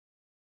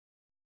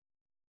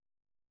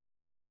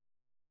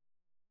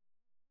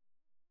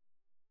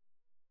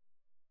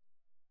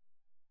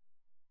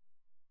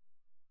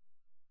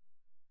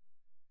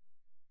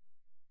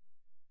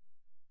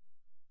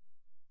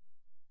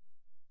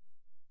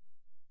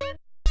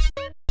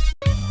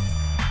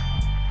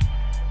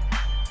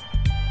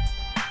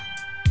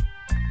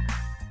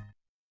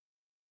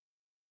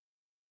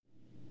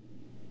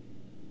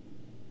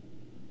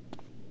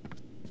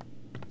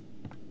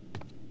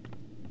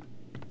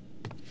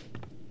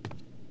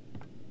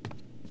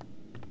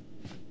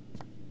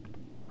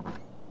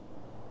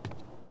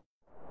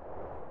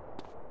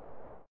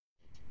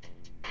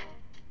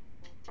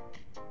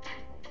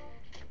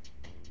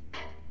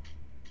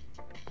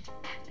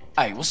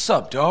Hey, what's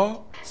up,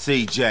 dawg?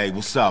 CJ,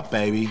 what's up,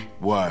 baby?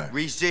 Word.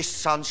 Resist,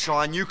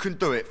 sunshine, you can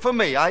do it. For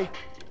me, eh?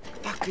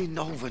 Fucking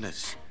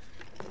Northerners.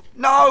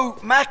 No,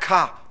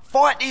 Macca,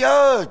 fight the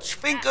urge.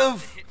 Think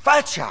of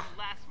Thatcher.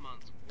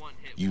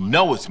 You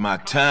know it's my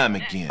time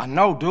again. I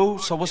know,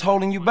 dude, so what's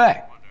holding you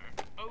back?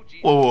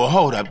 Whoa,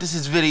 hold up. This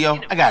is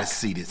video. I gotta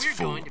see this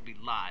fool.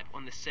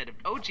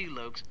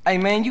 Hey,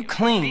 man, you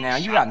clean now.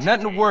 You got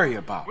nothing to worry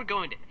about. We're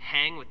going to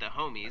hang with the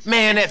homies.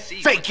 Man, that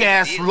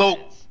fake-ass Loke.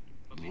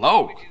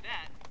 Loke?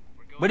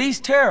 But he's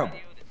terrible.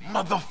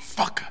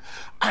 Motherfucker.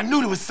 I knew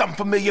there was something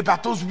familiar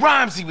about those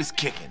rhymes he was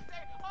kicking.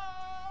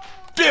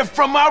 They're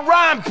from my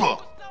rhyme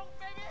book.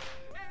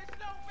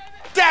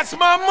 That's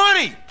my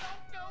money.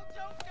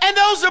 And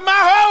those are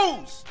my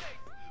hoes.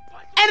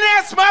 And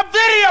that's my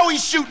video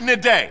he's shooting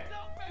today.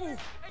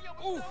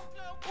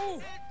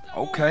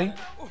 Okay.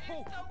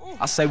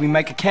 I say we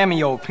make a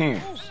cameo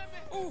appearance.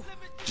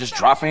 Just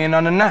drop in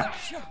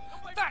unannounced.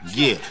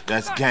 Yeah,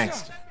 that's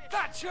gangster.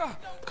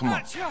 Come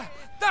on.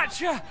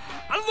 Thatcher,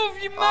 I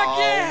love you,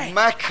 Maggie. Oh,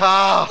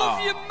 Macca.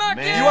 Love you,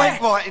 Maggie. man. You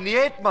ain't right in the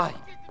head, mate.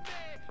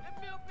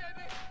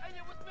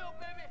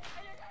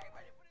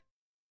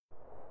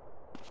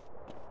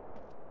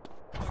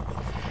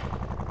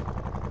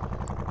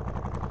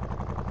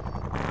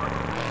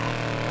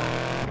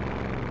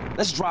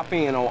 Let's drop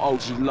in on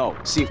OG Low.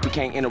 See if we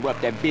can't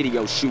interrupt that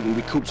video shoot and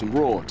recoup some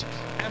royalties.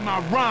 And my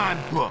rhyme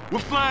book. We're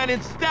flying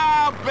in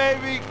style,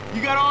 baby.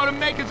 You got all the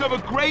makers of a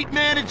great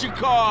manager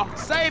car.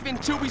 Saving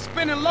till we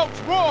spinning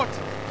Lowe's royalties.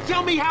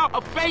 Tell me how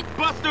a fake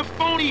buster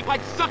phony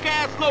like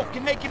sucker-ass Loke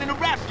can make it in the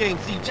rap game,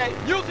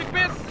 CJ. Music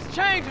business is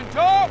changing,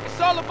 dog.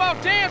 It's all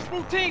about dance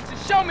routines and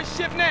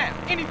showmanship now.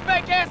 Any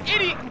fake-ass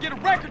idiot can get a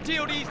record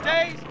deal these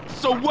days.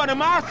 So what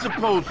am I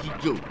supposed to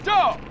do?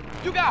 Dog,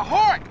 you got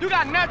heart, you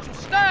got natural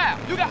style,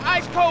 you got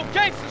ice-cold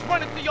gangsters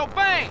running through your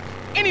veins.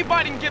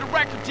 Anybody can get a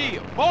record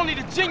deal, but only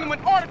the genuine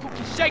article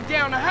can shake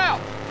down the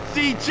house.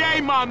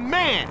 CJ, my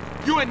man,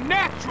 you a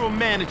natural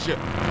manager.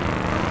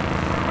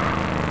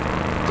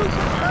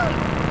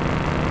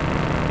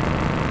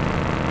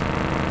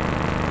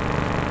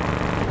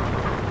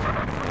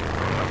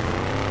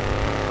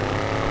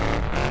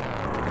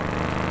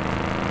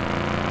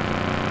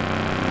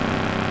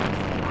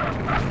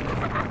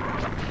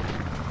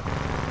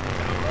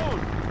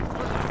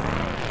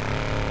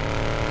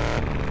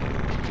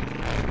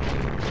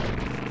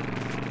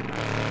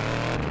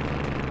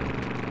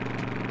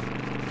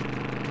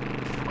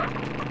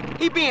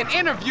 He being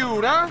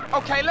interviewed, huh?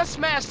 Okay, let's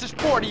smash this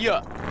party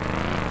up.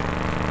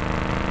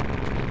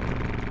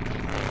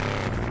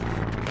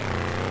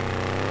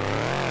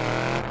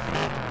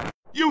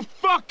 You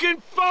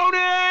fucking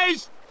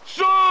phonies!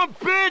 Sean,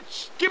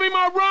 bitch! Give me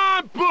my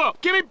rhyme book!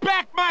 Give me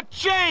back my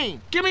chain!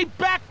 Give me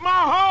back my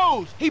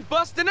hose! He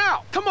busting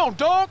out. Come on,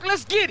 dog,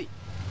 let's get it.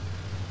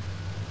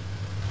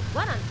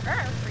 What on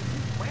earth are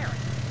you wearing?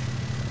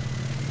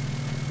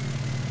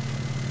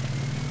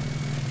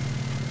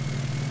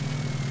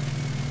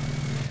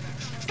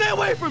 Stay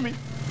away from me!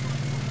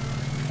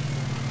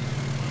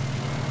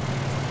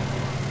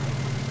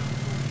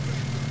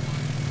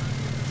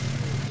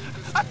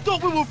 I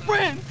thought we were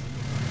friends!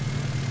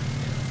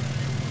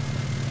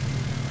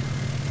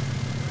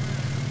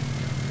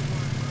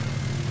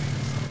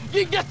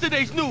 Get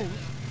yesterday's news!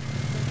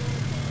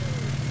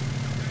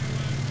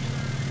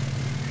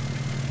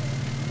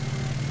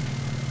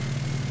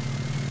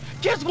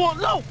 Guess what,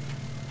 Low?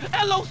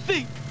 LOC!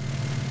 Hey,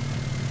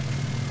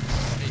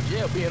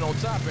 jail being on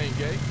top ain't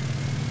gay.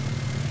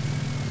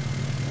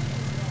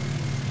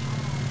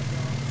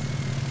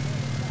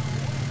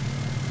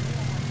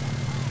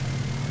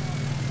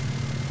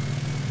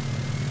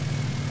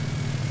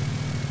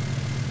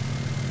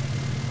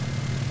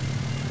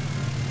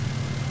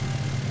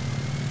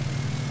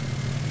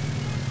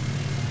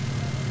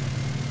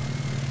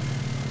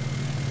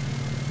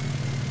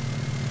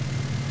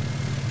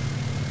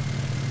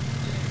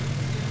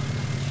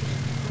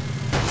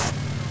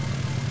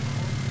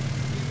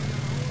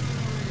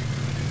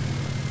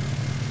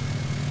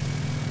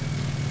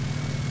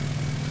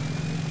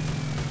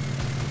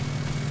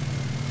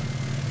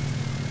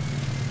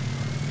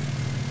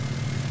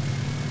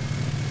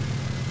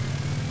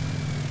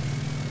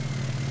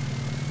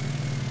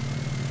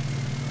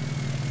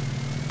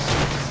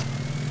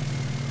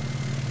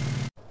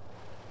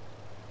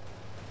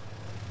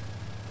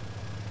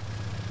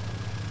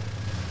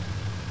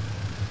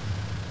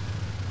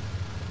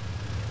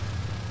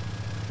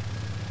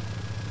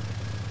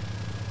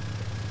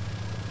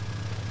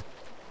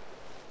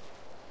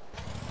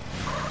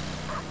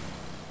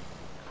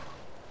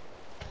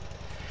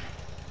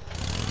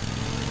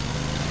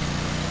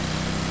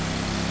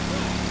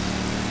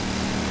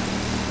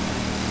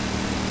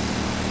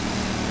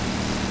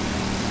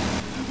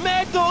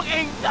 Mad Dog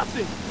ain't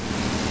nothing!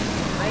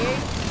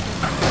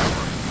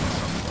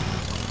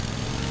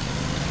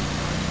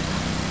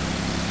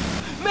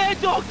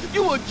 Mad Dog,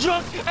 you a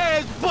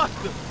drunk-ass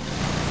buster!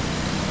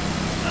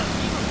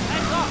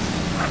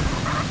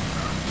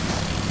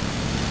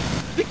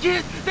 The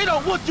kids, they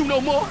don't want you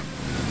no more!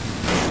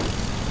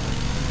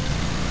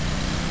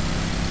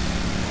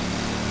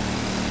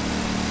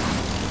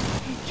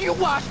 you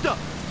washed up.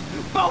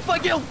 Both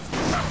of you.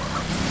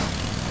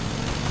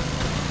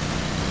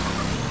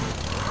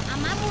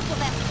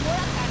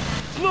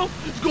 Slow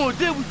is gonna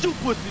deal with you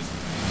pussies.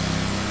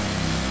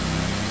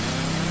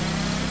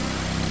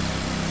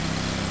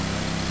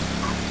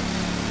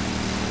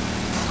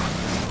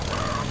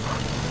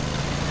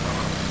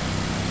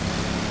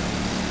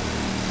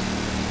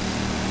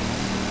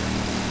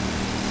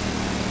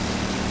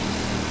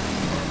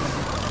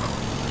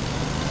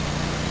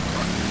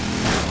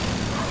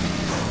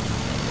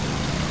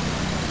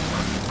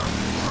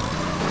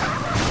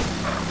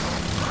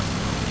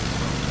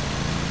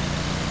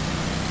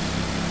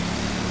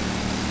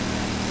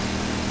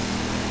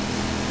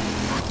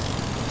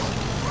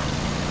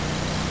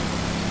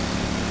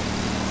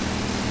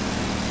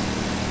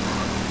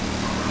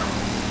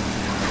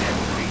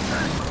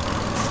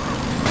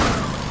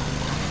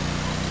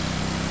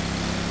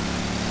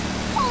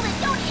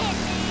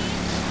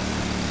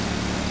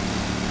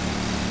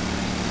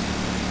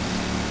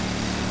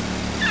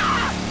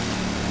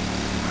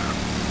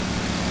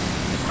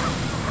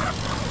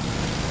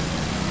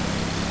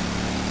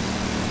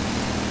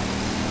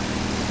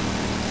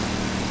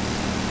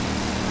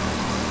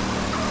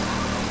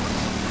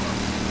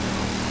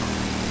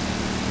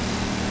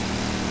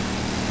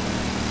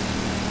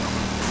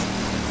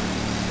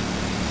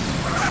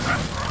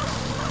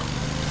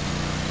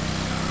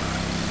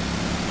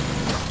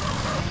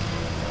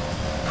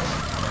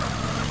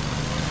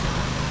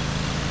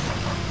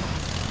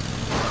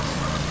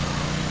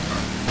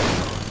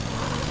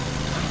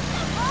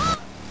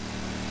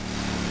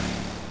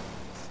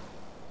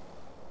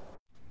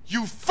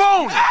 You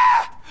phony!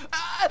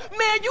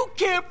 Man, you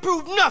can't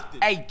prove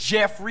nothing. Hey,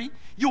 Jeffrey,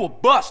 you a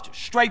buster.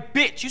 Straight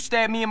bitch. You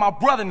stabbed me and my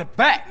brother in the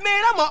back.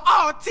 Man, I'm an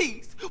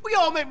artist. We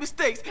all make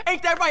mistakes.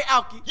 Ain't that right,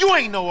 Alki? You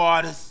ain't no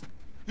artist.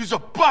 You's a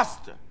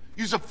buster.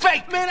 You's a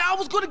fake. Man, I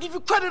was gonna give you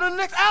credit on the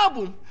next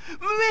album.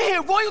 Man,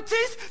 here,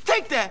 royalties,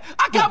 take that.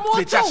 I got more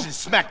bitch, too. I should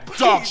smack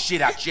dog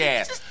shit out your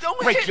ass. Just don't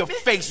Break hit your me.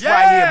 face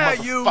right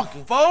here, you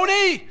motherfucker.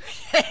 phony!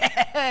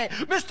 Hey,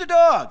 Mr.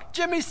 Dog,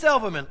 Jimmy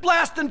Silverman,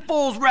 blasting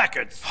Fools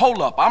Records.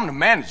 Hold up, I'm the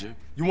manager.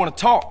 You want to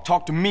talk?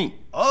 Talk to me.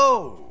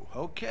 Oh,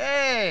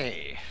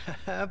 okay.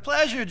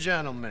 Pleasure,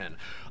 gentlemen.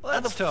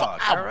 Let's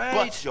talk, I'll all right?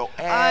 bust your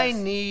ass. I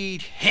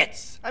need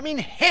hits. I mean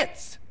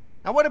hits.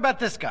 Now, what about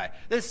this guy?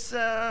 This,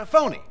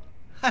 phony?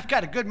 I've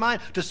got a good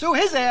mind to sue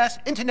his ass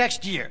into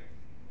next year.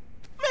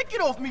 Man,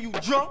 get off me, you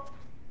drunk.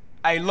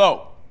 Hey,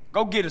 Lo,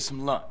 go get us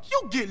some lunch.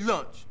 You get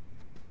lunch.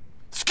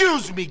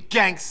 Excuse me,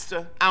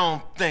 gangster. I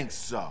don't think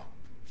so.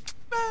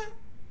 Man,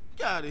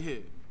 get out of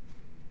here.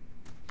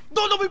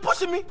 Don't be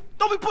pushing me.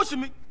 Don't be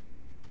pushing me.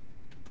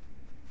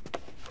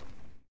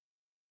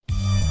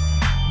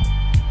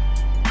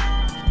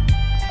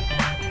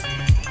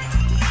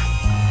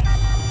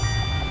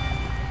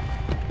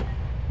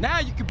 Now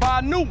you can buy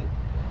a new one.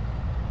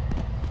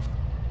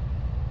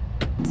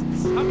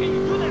 How can you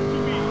do that to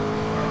me?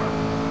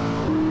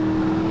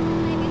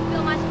 Maybe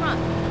fill my trunk.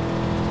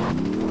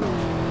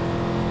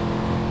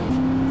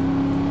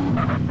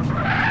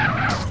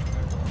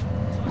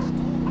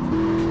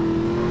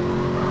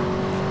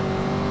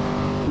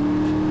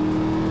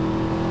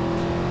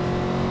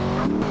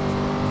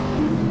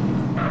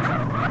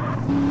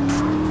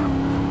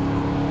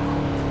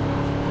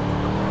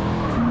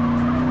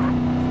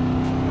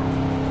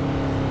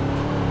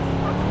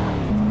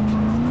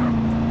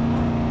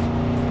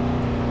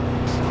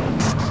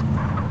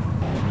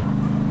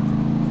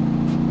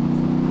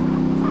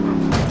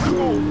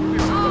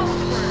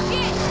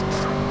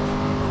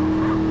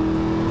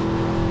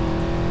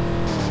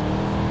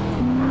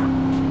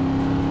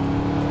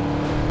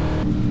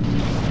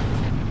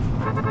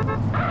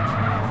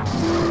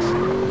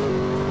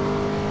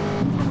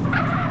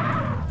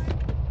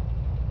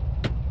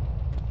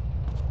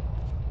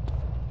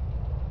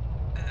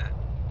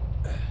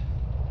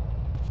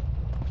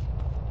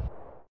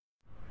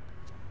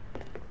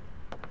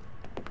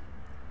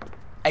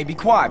 Hey, be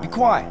quiet, be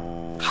quiet.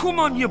 Come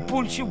on, you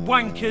bunch of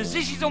wankers.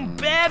 This is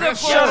unbearable.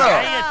 Shut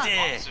up.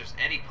 Officers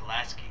Eddie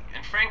Pulaski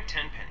and Frank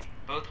Tenpenny,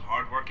 both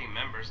hard-working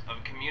members of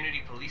a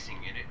community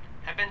policing unit,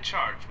 have been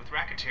charged with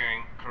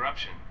racketeering,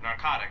 corruption,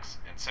 narcotics,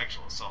 and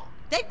sexual assault.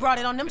 They brought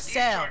it on But these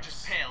themselves.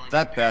 charges pale in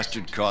That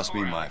comparison bastard to cost the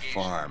me core my allegation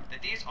farm.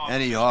 that these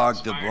And he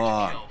officers hogged the conspired to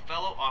barn. kill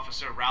fellow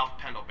officer Ralph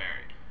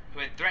Pendlebury, who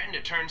had threatened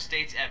to turn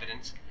state's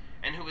evidence,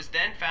 and who was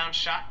then found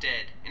shot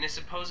dead in a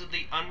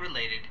supposedly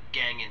unrelated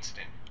gang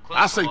incident.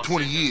 I say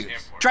 20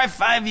 years. Try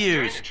 5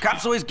 years.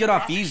 Cops always get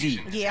off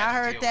easy. Yeah, I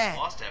heard that.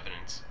 Lost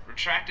evidence,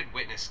 retracted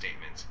witness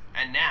statements,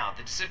 and now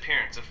the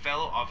disappearance of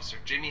fellow officer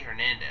Jimmy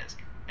Hernandez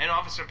and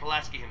Officer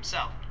Pulaski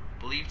himself,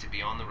 believed to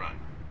be on the run.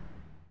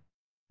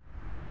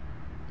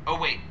 Oh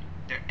wait,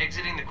 they're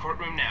exiting the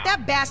courtroom now.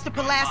 That bastard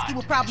Pulaski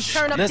will probably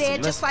turn up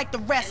dead just like the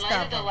rest In of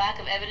light of the them.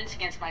 lack of evidence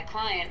against my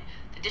client,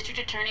 the district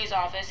attorney's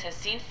office has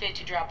seen fit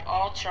to drop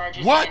all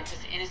charges What? against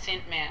this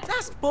innocent man.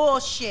 That's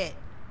bullshit.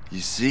 You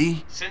see? You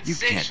can't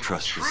Sensational,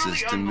 trust the truly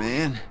system,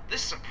 man.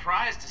 This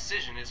surprise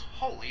decision is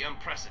wholly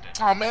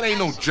unprecedented. Oh, man, ain't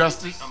no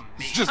justice.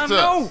 It's just I us.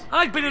 know.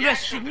 I've been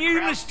arrested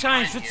numerous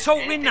times for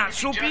totally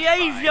natural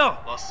behaviour.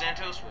 Los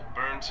Santos will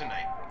burn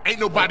tonight. Ain't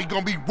nobody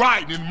gonna be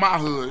riding in my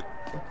hood.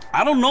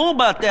 I don't know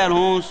about that,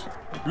 Holmes.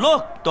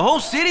 Look, the whole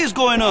city is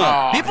going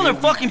up. People are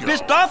fucking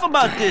pissed off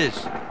about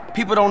this.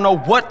 People don't know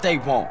what they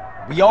want.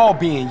 We all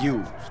being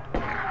used.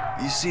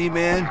 You see,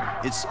 man,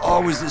 it's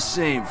always the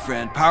same,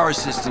 friend. Power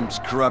systems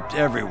corrupt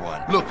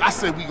everyone. Look, I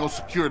said we gonna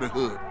secure the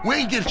hood. We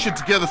ain't getting shit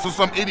together so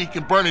some idiot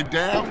can burn it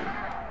down.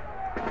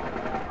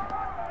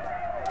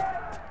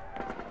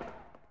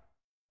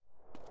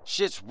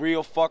 Shit's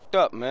real fucked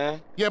up,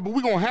 man. Yeah, but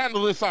we gonna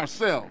handle this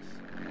ourselves.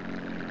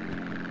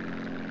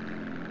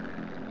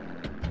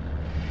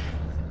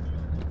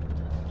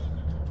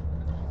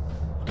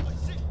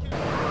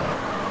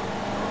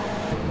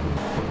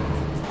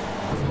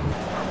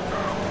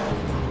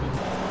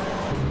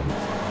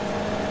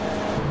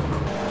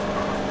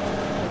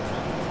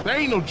 There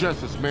ain't no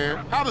justice,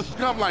 man. How does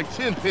scum like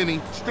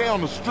Tenpenny stay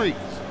on the streets?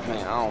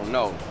 Man, I don't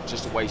know.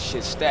 Just the way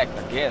shit's stacked,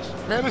 I guess.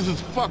 Man, this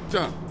is fucked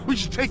up. We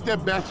should take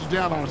that bastard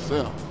down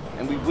ourselves.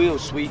 And we will,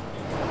 sweet.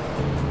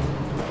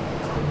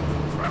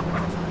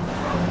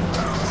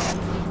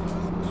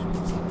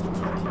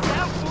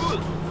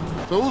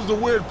 So who's the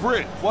weird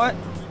prick? What?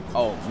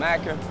 Oh,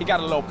 Macca, he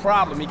got a little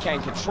problem he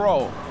can't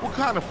control. What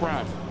kind of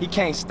problem? He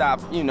can't stop,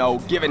 you know,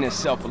 giving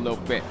himself a little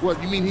bit. What,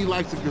 you mean he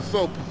likes to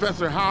consult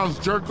Professor Hans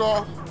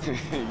jerk-off?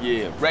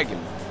 Yeah,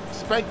 regular.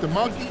 Spank the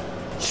monkey?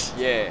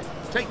 Yeah.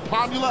 Take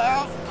Pomula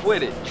out?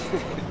 Quit it.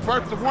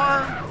 Birth the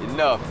worm?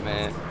 Enough,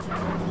 man.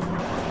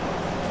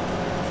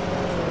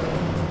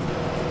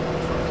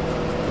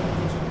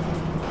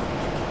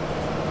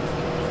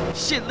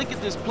 Shit, look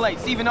at this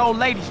place. Even old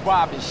ladies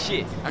robbing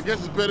shit. I guess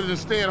it's better than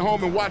staying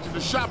home and watching the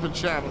shopping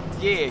channel.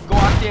 Yeah, go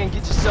out there and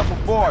get yourself a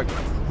bargain.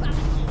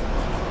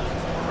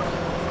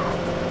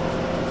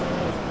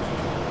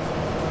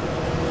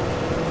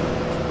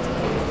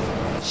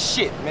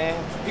 Shit,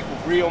 man. People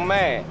real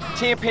mad.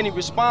 Tenpenny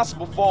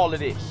responsible for all of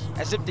this.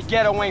 As if the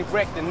ghetto ain't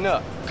wrecked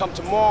enough. Come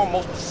tomorrow,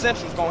 most of the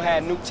Central's gonna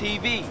have new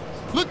TVs.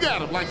 Look at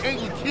them like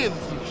angry kids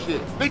and some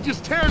shit. They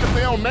just tearing up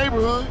their own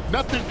neighborhood.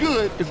 Nothing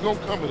good is gonna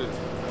come of this.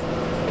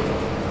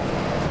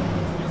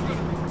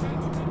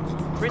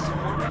 Chris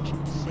Orange,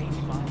 safe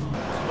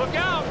file. Look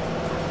out!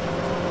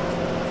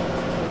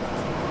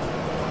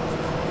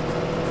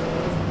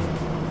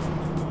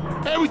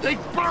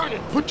 Everything's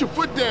burning. Put your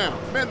foot down.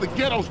 Man, the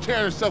ghetto's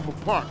tearing itself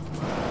apart.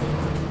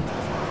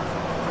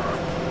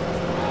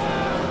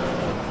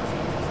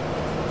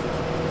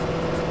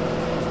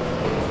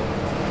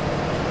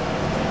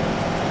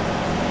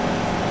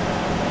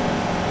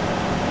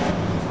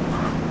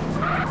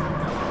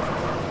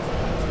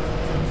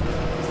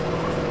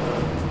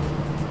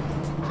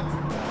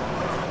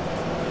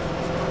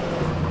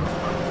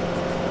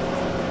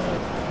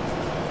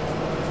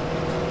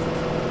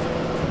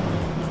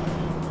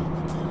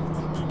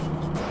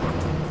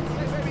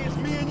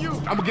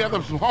 I'm gonna gather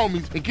up some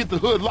homies and get the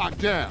hood locked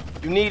down.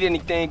 You need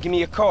anything, give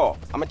me a call.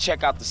 I'm gonna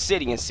check out the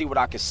city and see what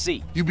I can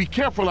see. You be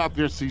careful out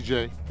there,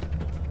 CJ.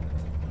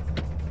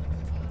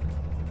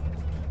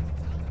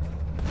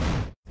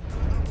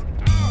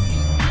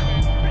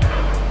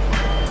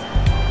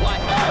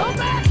 Come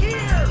back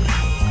here!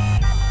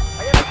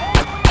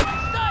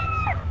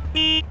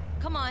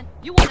 Come on,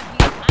 you want to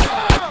be...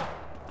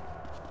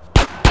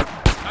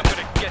 I'm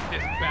gonna get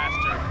this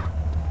bastard.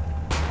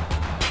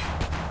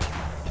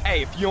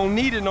 Hey, if you don't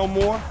need it no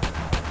more.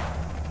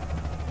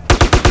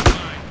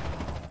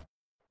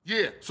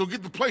 Yeah, so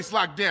get the place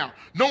locked down.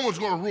 No one's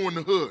gonna ruin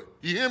the hood.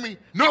 You hear me?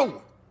 No one.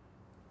 All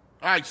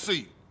right,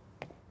 see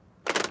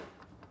you.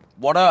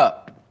 What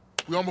up?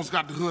 We almost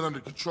got the hood under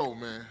control,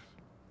 man.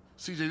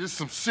 CJ, this is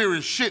some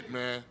serious shit,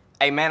 man.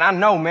 Hey, man, I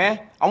know, man.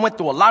 I went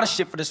through a lot of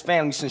shit for this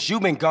family since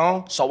you been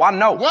gone, so I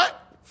know.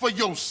 What? For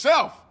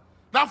yourself,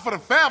 not for the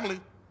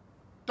family.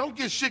 Don't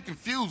get shit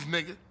confused,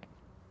 nigga.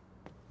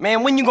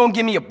 Man, when you gonna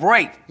give me a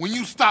break? When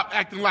you stop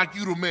acting like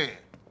you the man.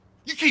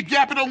 You keep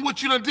yapping on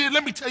what you done did,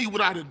 let me tell you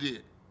what I done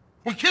did.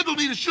 When Kendall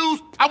needed shoes,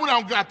 I went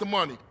out and got the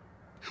money.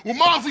 When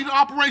Mom's needed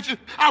operation,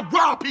 I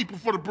robbed people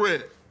for the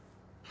bread.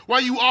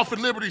 While you off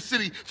in Liberty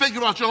City thinking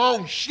about your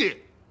own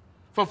shit.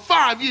 For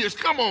 5 years,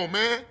 come on,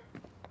 man.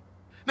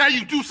 Now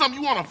you do something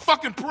you wanna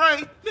fucking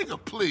pray?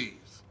 Nigga,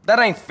 please. That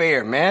ain't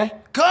fair, man.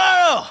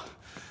 Carl!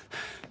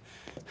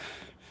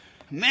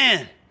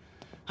 Man,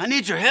 I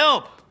need your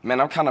help. Man,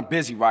 I'm kinda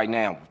busy right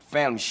now with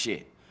family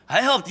shit.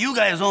 I helped you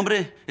guys,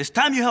 hombre. It's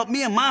time you help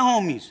me and my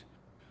homies.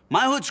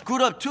 My hood's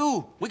screwed up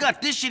too. We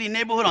got this shitty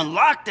neighborhood on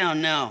lockdown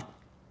now.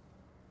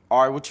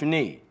 All right, what you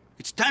need?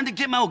 It's time to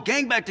get my old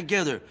gang back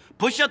together.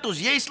 Push out those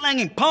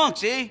yay-slanging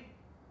punks, eh?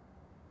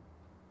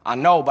 I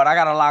know, but I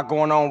got a lot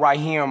going on right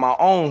here in my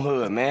own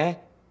hood, man.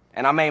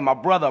 And I made my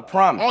brother a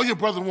promise. All your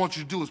brother wants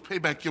you to do is pay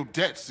back your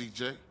debt,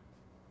 CJ.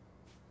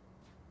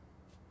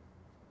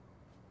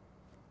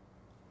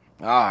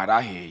 All right,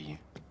 I hear you.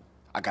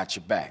 I got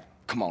your back.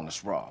 Come on,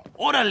 let's roll.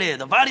 Orale,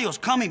 the Vario's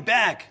coming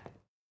back.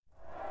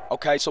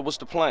 Okay, so what's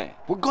the plan?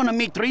 We're gonna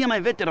meet 3 of my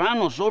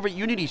veteranos over at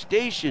Unity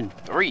Station.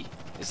 3?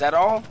 Is that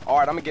all? All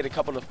right, I'm gonna get a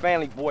couple of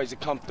family boys to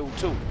come through,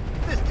 too.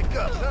 Mr.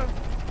 Gus, huh?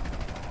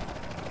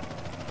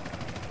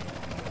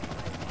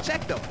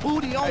 Check the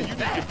booty on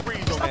that.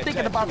 Stop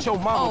thinking about your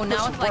mama. Oh,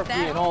 now it's like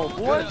that?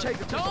 Boy.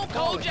 Don't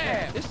go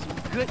jab. This is some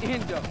good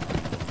endo.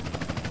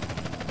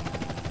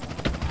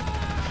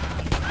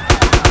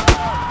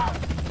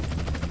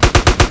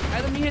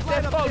 Hey, let me hit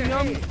that boat,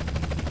 young.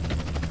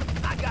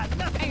 I got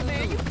nothing. Hey,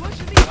 man, you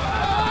pushing me?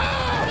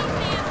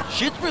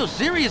 Shit's real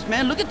serious,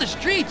 man. Look at the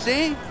streets,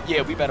 eh?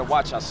 Yeah, we better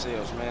watch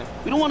ourselves, man.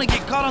 We don't want to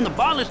get caught on the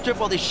bottle strip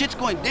while this shit's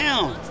going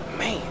down.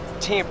 Man,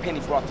 Tenpenny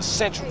brought the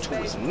Central to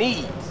his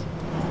knees.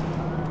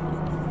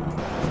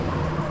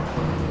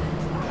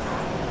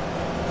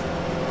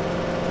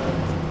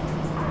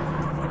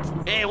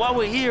 Hey, while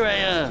we're here,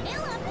 I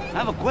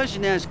have a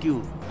question to ask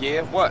you.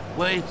 Yeah, what?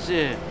 Well,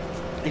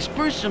 it's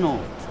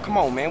personal. Come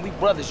on, man, we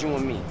brothers, you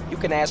and me. You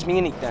can ask me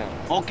anything.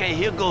 Okay,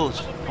 here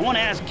goes. I want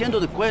to ask Kendall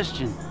the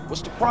question.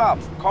 What's the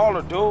problem? Call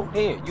her, dude.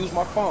 Here, use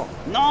my phone.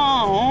 No,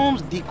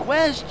 Holmes, the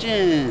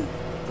question.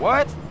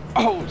 What?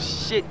 Oh,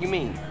 shit, you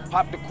mean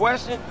pop the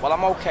question? Well,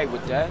 I'm okay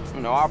with that.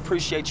 You know, I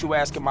appreciate you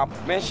asking my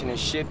permission and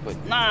shit, but...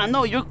 Nah, I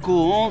know you're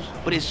cool, Holmes,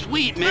 but it's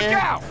sweet, man.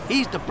 Look out!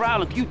 He's the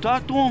problem. Can you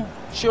talk to him?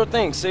 Sure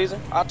thing, Caesar.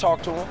 I'll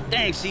talk to him.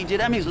 Thanks, CJ.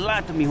 That means a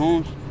lot to me,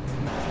 Holmes.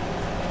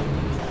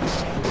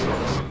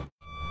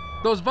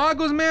 Those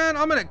vagos, man,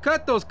 I'm gonna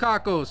cut those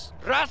cacos.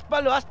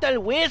 Ráspalo hasta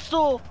el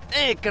hueso.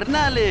 Hey,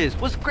 carnales,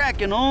 what's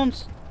cracking,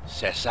 Holmes?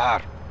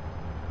 Cesar,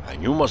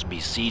 and you must be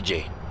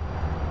CJ.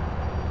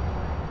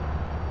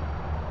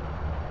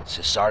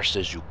 Cesar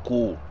says you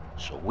cool,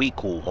 so we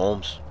cool,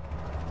 Holmes.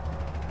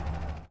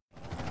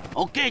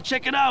 Okay,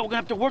 check it out. We're gonna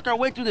have to work our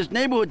way through this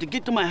neighborhood to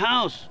get to my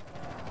house.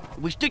 If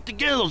we stick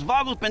together, those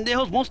vagos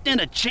pendejos won't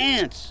stand a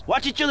chance.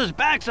 Watch each other's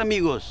backs,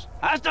 amigos.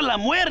 Hasta la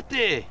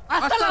muerte!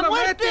 Hasta la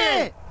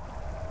muerte!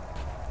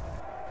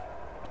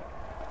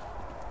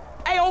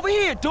 Hey, over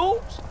here,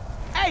 dudes.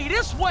 Hey,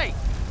 this way.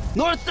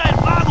 Northside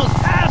vagos,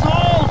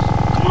 assholes!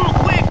 Come on,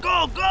 quick,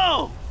 go,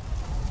 go!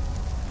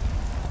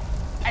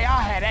 Hey, I'll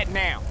have that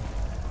now.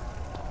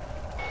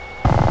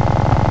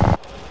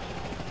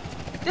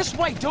 This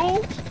way,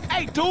 dudes.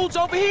 Hey, dudes,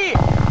 over here.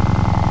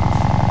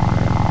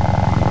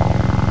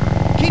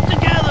 Keep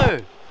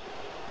together!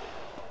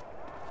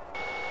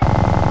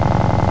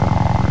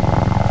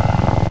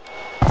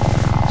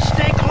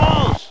 Stay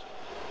close!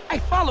 Hey,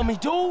 follow me,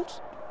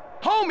 dudes.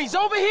 Homies,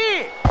 over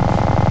here.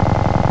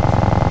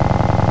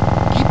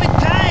 Keep it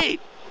tight!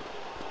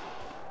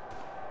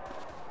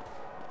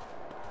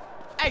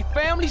 Hey,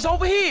 families,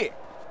 over here.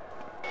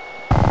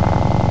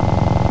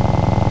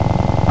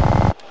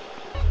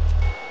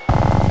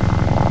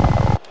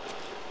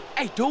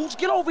 Hey, dudes,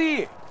 get over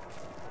here.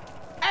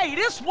 Hey,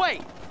 this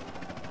way.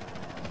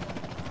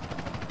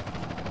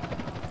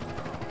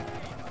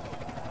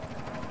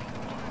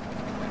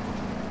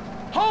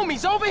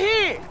 Homies, over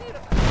here.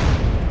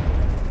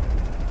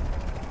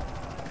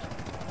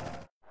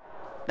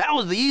 That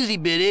was the easy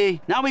bit, eh?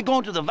 Now we're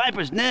going to the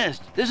Viper's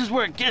Nest. This is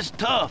where it gets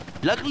tough.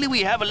 Luckily,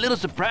 we have a little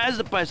surprise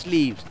up our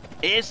sleeves.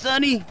 Eh,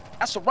 Sonny?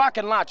 That's a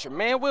rocket launcher,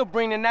 man. We'll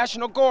bring the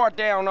National Guard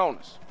down on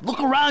us. Look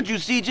around you,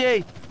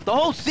 CJ. The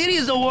whole city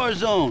is a war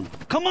zone.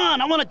 Come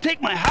on, I want to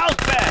take my house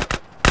back.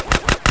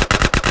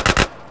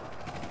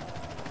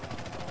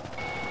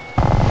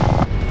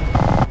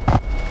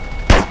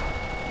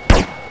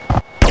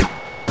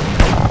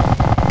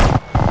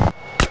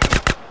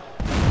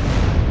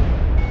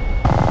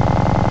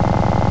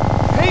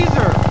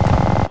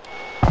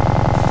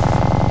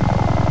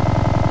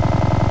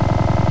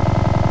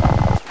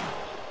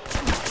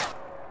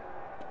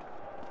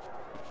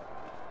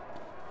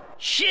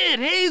 Shit,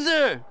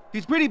 Hazer!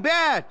 He's pretty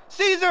bad.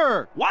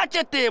 Caesar! Watch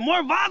it there,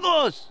 more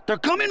vagos! They're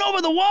coming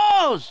over the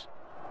walls!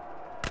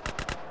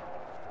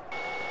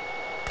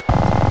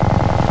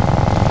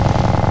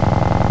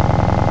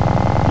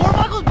 More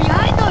vagos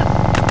behind us!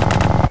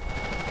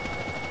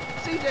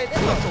 CJ,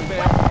 that's not so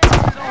bad.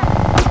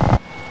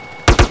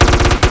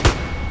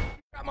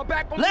 Got my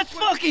back. Let's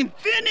fucking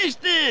finish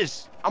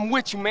this! I'm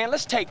with you, man.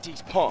 Let's take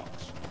these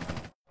punks.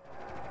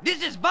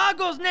 This is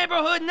Vago's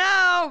neighborhood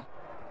now!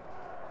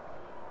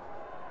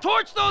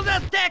 Torch those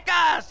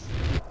Aztecas!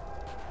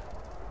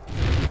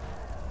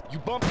 You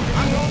bumping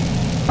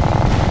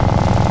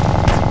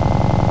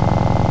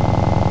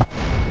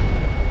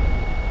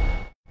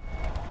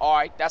All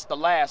right, that's the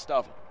last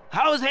of them.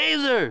 How's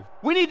Hazer?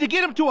 We need to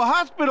get him to a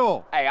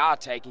hospital. Hey, I'll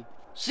take him.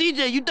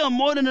 CJ, you done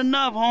more than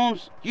enough,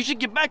 Holmes. You should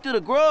get back to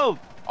the Grove.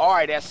 All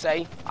right,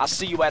 S.A. I'll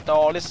see you after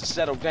all this is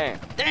settled down.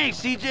 Thanks,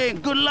 CJ,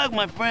 and good luck,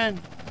 my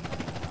friend.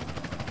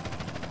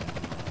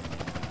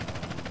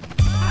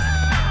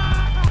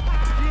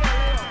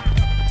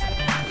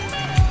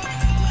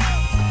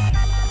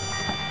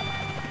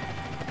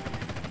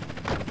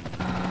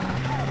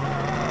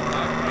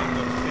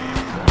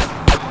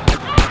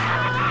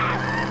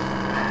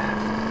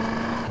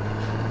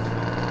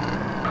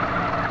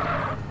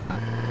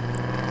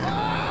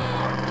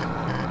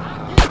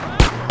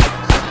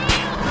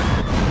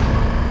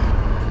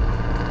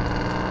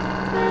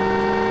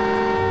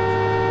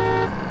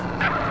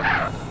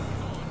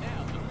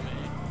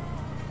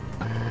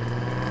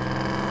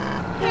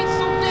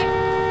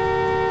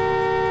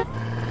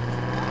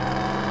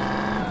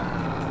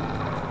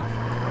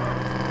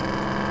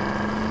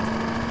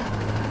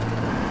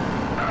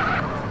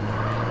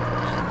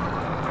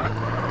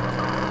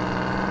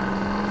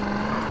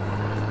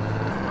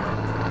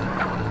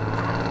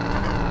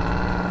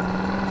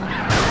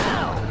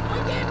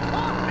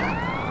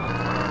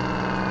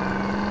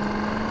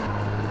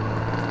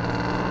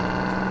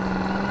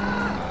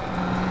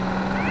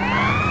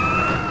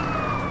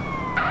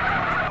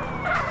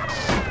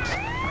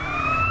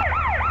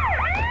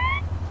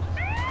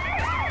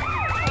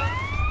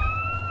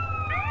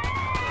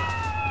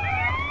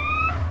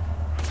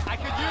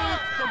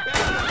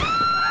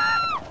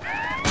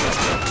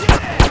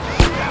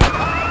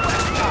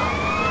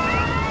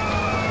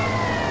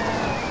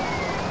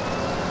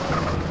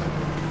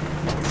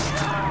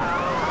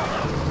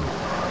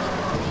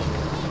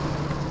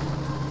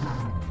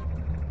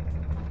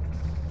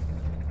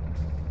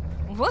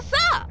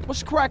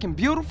 What's cracking,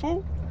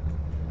 beautiful?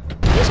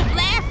 You should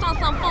blast on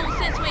some food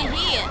since we're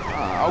here.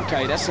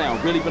 Okay, that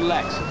sounds really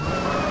relaxing.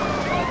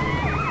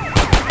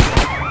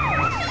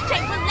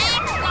 Take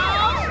relax,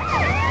 dog.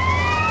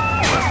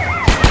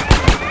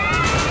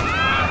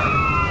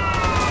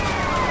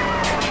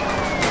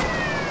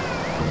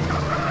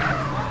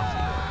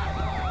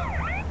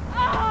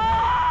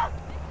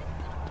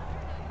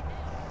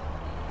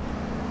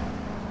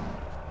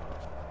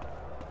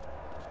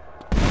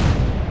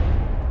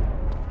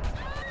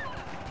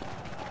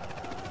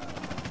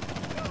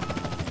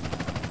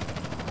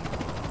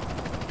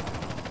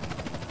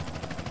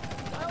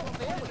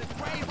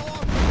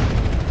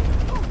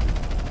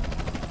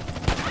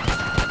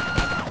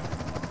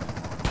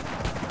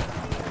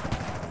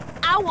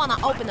 I want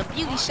to open a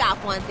beauty shop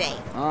one day.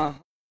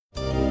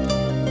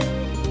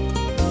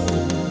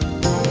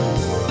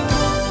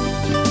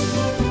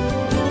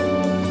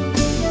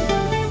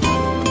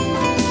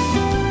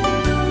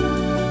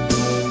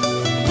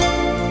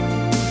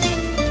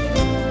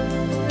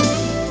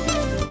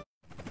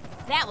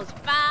 That was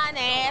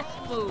fine-ass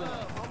food.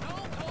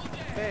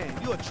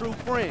 Man, you a true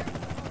friend.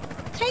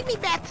 Take me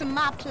back to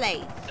my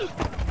place.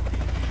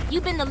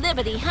 You been to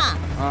Liberty, huh?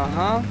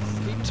 Uh-huh.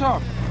 Keep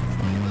talking.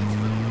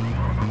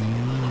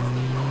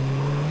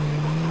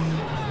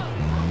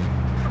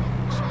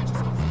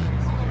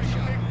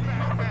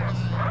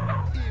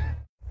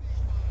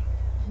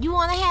 You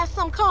want to have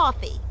some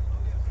coffee?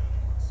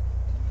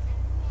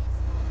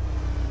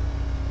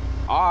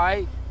 All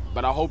right,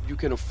 but I hope you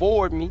can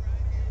afford me.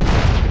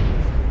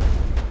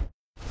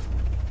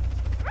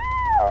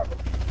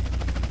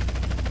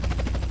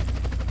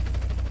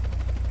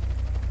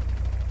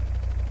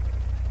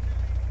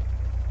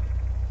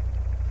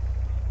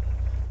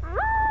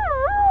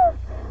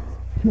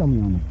 Tell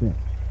me on the bet.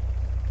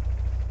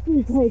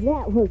 Because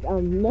that was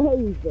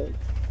amazing.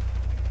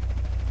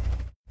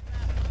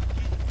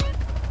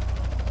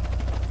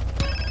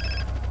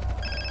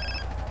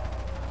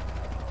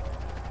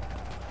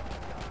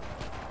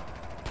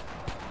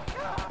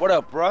 What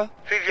up, bruh?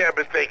 CJ, I've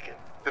been thinking.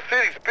 The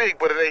city's big,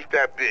 but it ain't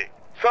that big.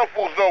 Some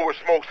fools know where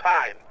smoke's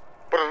hiding.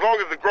 But as long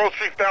as the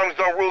grocery families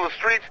don't rule the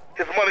streets,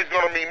 his money's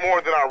gonna mean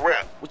more than our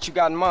rep. What you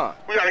got in mind?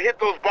 We gotta hit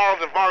those balls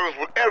and vagos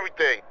with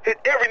everything. Hit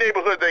every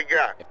neighborhood they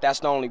got. If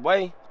that's the only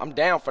way, I'm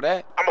down for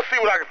that. I'ma see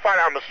what I can find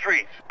out in the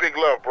streets. Big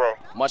love, bro.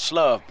 Much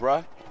love,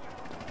 bruh.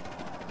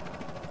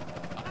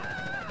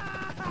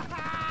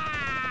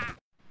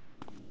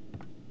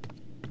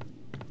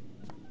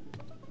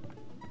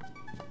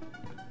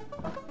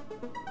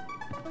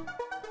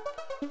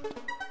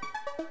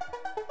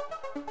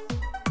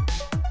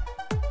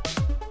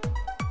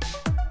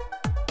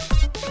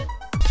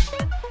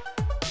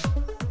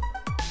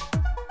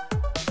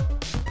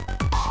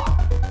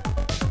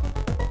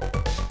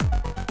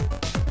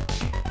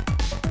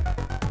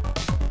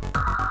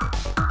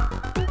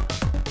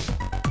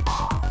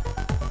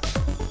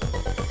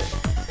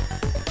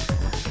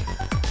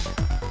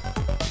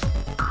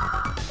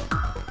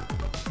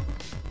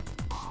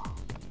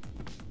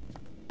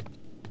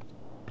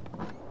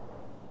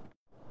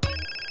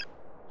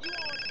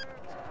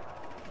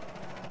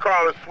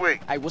 Carl is sweet.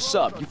 Hey, what's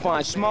up? You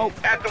find smoke?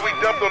 After we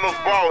dumped on those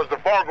ballers, the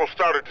Vargo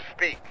started to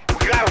speak.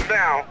 We got him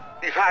now.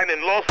 He's hiding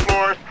in Los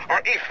Flores or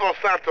East Los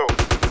Santos.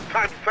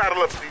 Time to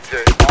saddle up,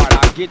 CJ. All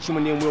right, I'll get you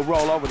and then we'll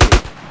roll over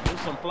there.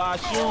 There's some fly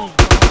shoes,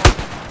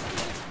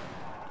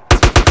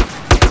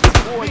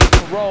 Boy, you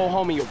can roll,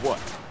 homie, or what?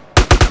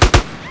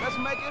 Let's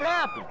make it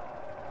happen.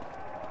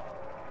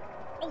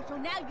 Oh, so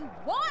now you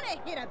want to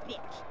hit a bitch.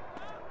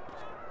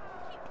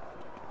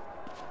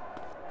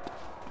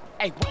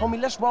 Hey,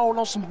 homie, let's roll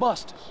on some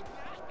busters.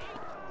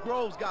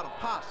 Grove's got a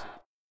posse.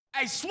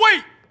 Hey,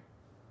 Sweet!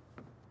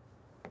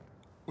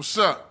 What's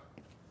up?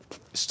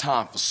 It's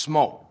time for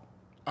smoke.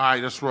 All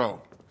right, let's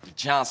roll. The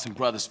Johnson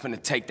brothers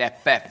finna take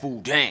that fat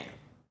fool down.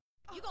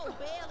 You gonna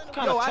bail in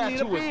the Yo, I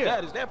need a beer.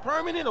 Is that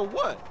permanent or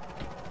what?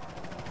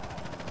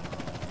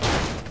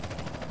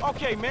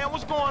 Okay, man,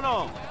 what's going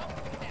on?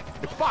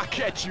 If I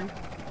catch you,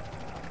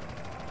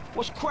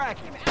 what's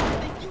cracking? I don't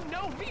think you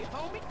know me,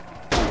 homie.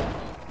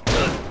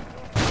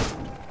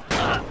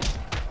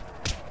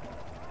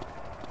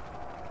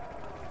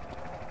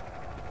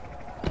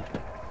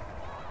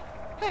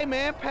 Hey,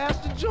 man, pass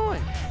the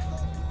joint.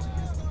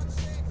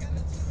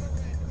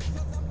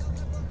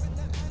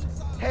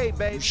 Hey,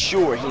 baby. You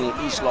sure he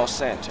in East Los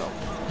Santos?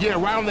 Yeah,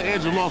 right on the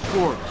edge of Los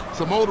Flores.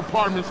 Some old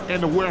apartments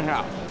and a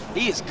warehouse.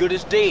 He as good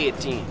as dead,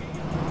 Tim.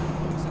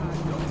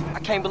 I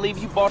can't believe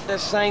you bought that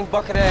same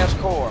bucket-ass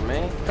car,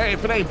 man. Hey,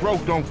 if it ain't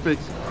broke, don't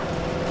fix it.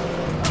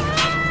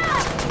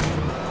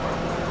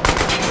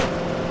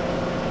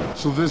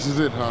 So this is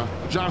it, huh?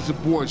 Johnson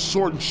boys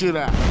sorting shit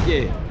out.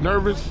 Yeah.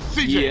 Nervous?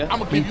 CJ, Yeah. I'm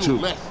gonna give you a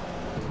lesson.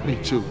 Me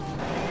too.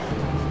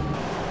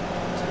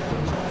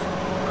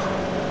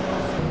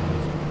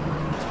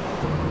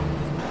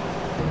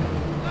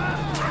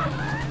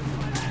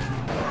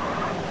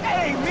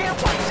 Hey, man,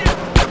 watch it!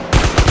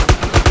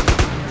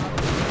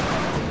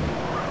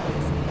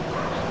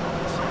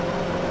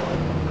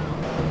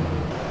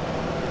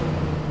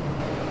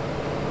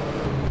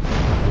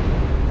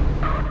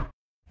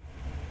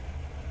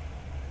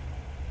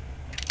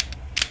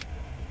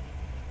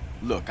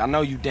 Look, I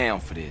know you down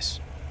for this,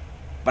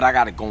 but I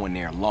gotta go in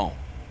there alone.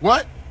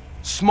 What?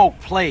 Smoke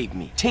played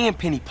me.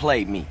 Tenpenny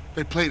played me.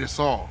 They played us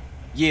all.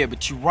 Yeah,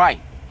 but you're right.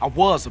 I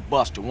was a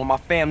buster when my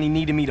family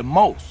needed me the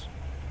most.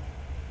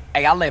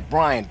 Hey, I let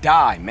Brian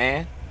die,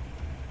 man.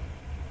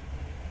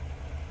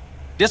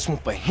 This one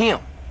for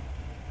him.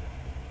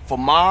 For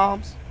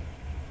Moms.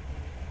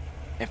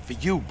 And for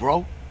you,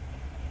 bro.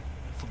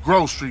 For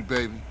Grove Street,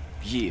 baby.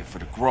 Yeah, for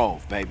the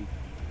Grove, baby.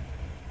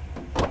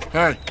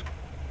 Hey,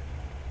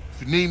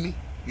 if you need me,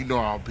 you know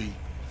I'll be.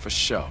 For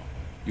sure.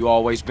 You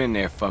always been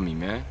there for me,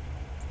 man.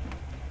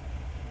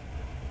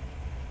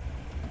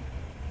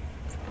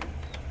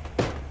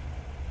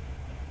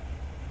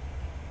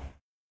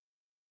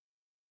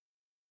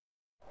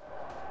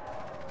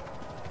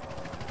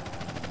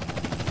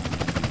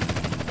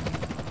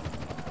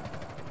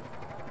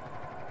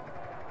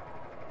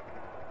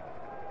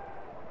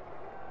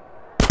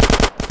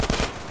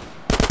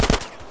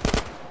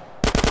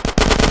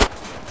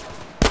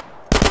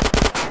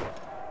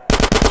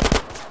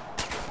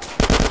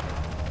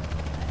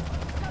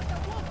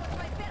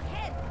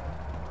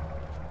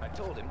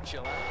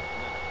 Chill out.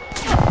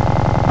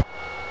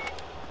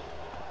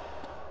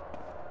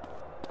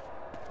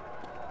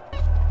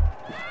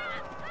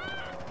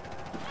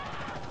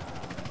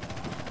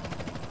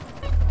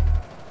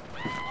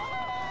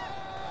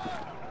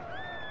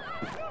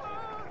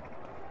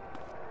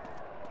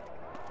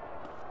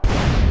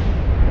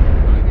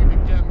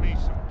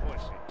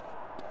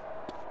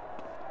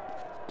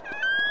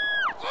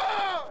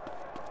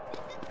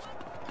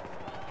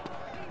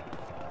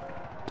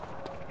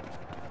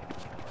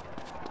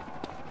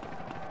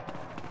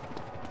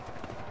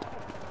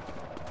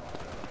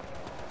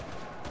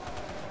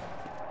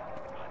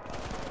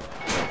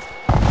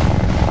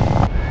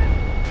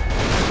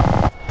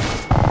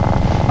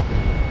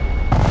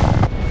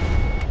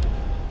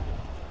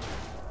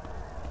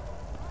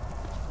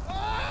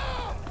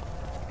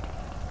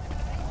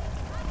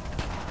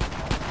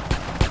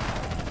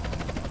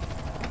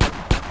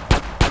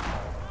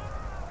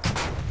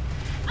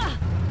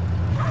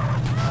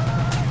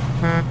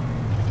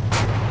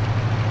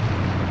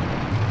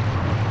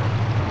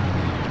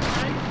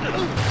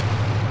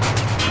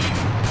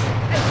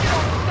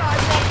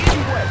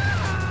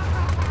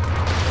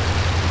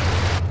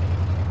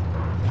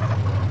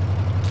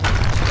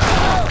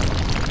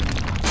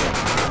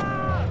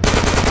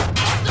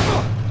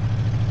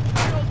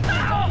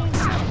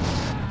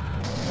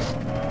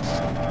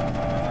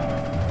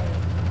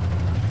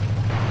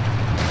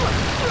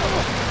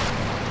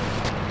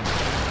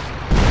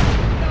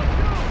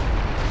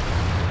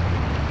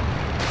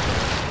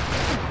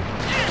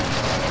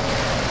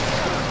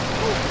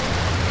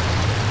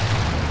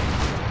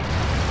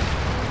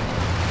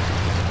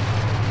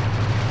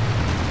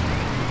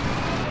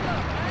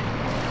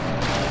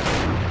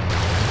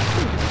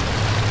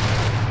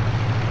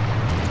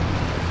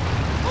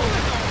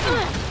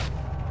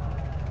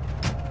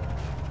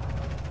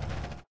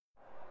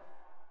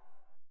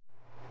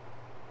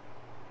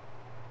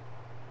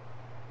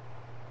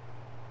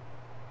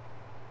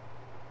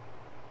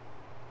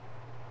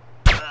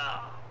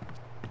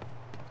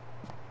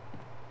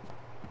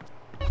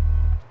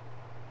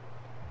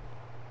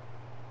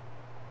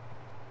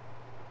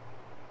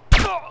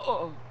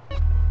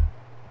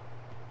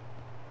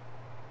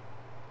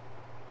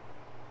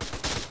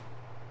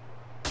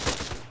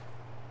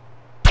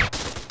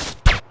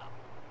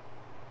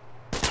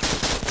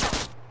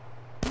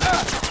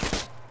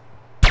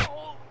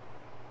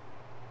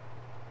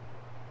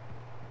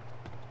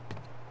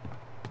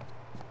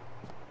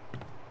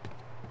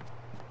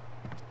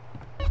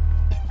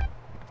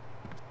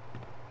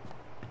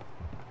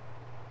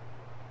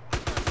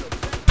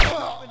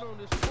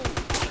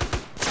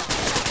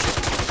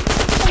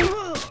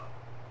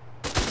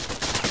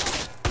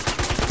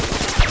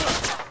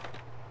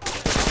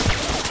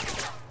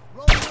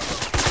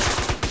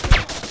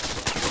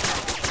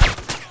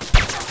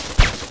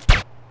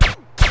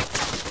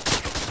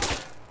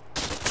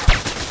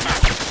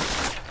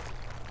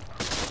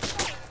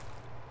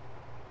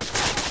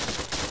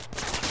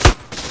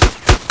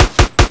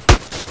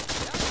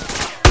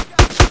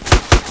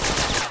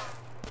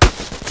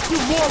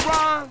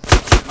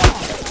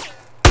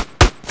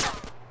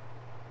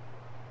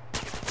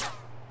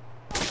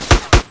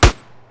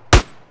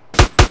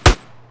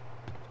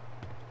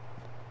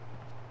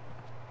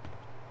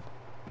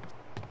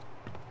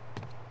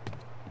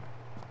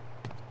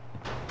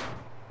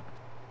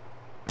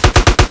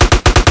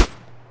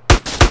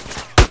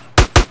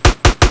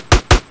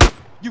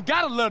 You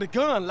gotta love the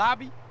gun,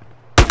 Lobby.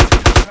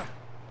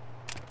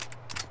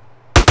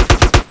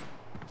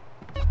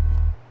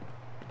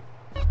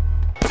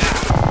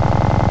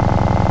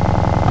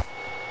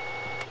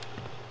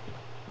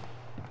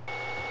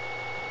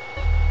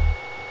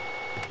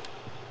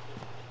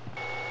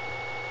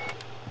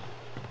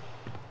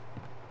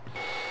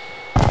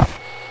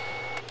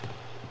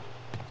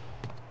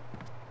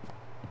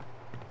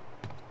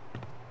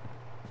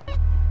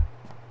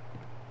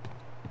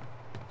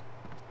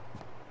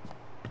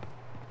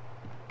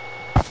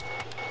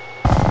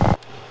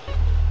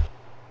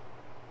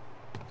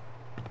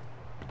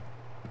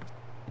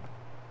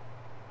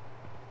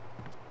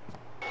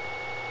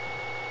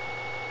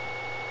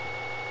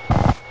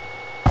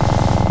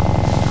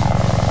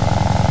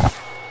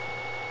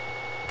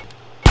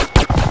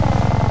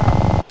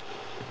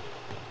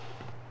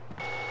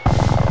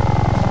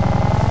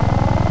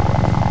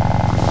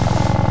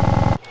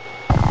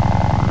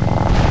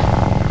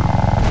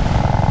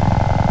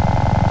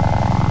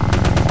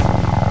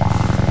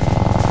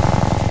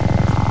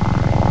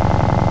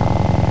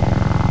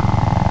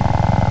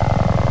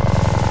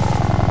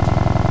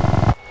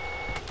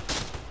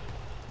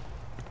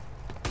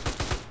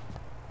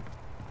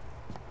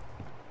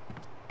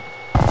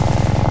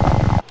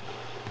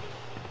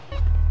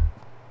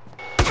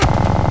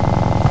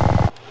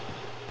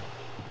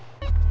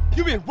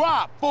 You been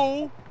robbed,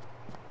 fool!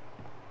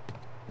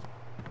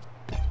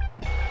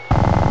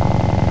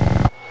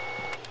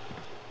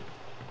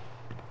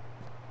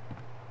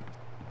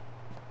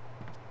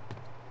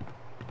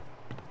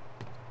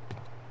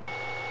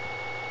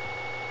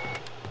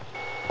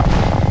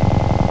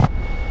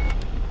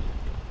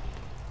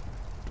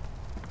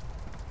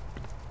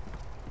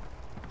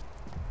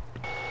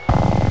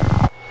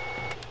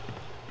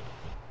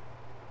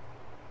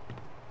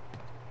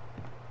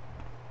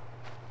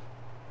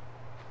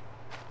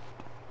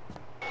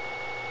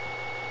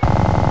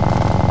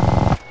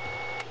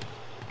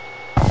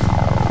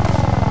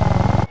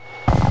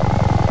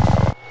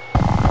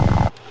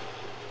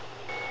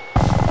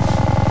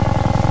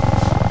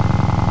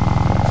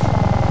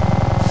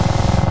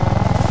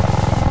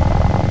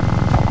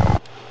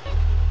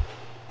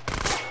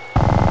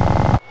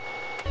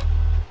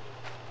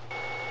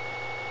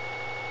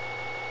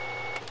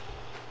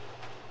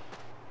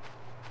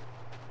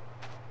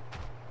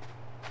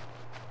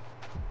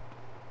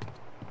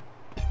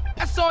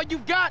 That's all you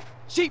got,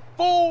 cheap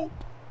fool?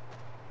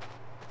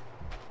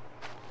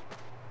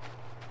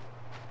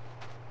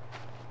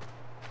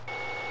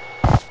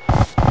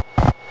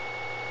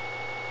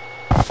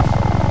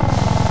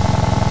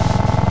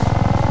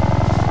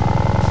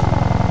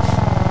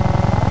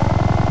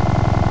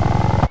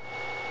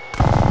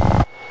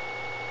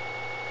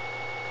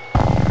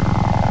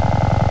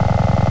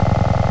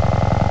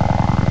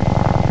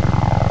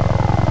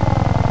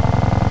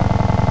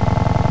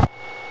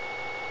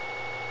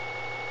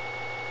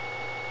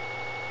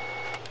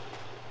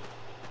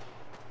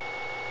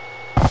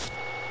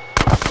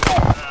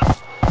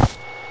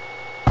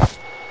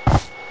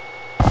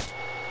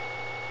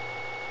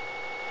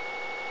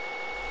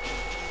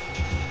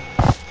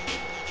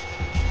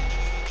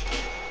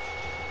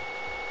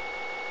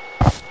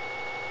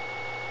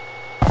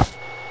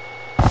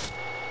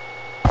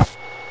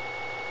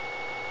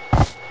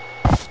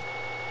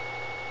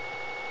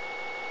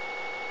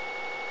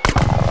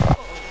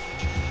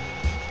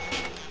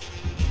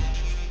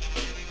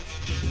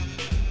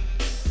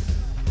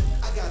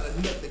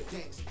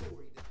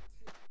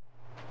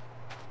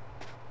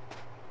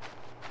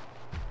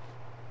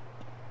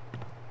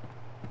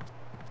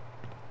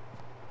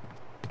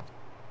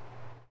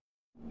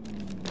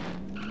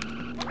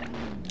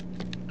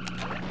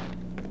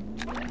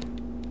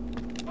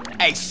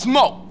 Hey,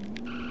 Smoke!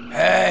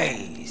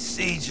 Hey,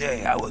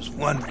 CJ, I was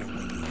wondering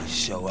when you would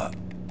show up.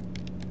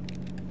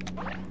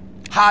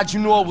 How'd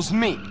you know it was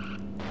me?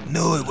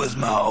 Knew it was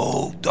my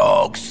old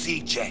dog,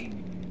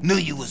 CJ. Knew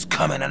you was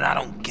coming and I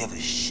don't give a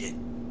shit.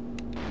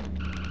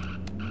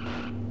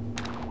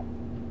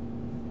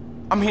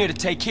 I'm here to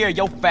take care of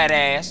your fat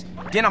ass.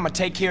 Then I'm gonna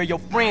take care of your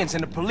friends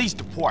in the police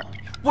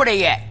department. Where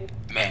they at?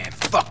 Man,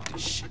 fuck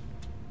this shit.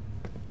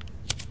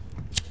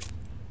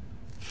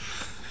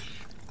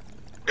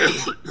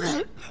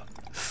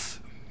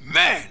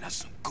 Man, that's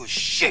some good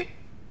shit.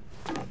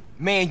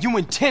 Man, you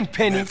and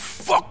Tenpenny. Man,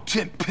 fuck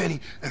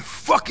Tenpenny, and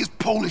fuck his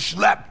Polish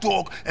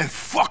lapdog, and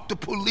fuck the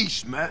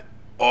police, man.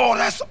 Oh,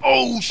 that's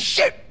old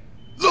shit.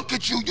 Look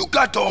at you, you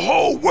got the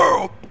whole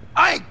world.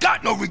 I ain't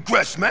got no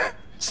regrets, man.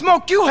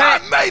 Smoke, you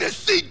had... I made it,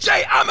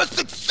 CJ. I'm a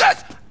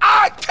success.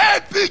 I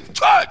can't be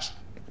touched.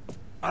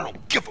 I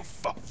don't give a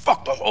fuck.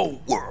 Fuck the whole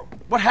world.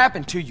 What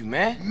happened to you,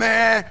 man?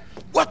 Man,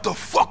 what the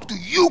fuck do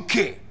you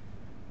care?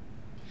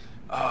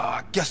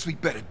 I guess we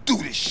better do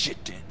this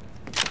shit then.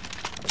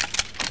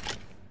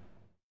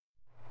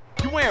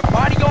 You wearing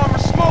body armor,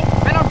 Smoke?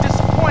 Man, I'm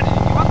disappointed in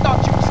you. I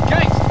thought you was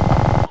gangster.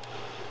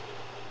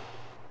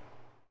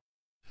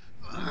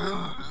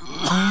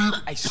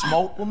 Hey,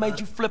 Smoke, what made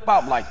you flip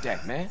out like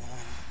that, man?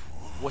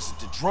 Was it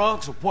the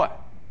drugs or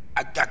what?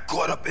 I got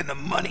caught up in the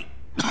money,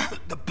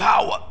 the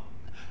power.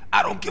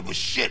 I don't give a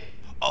shit.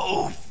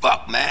 Oh,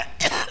 fuck, man.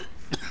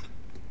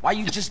 Why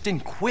you just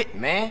didn't quit,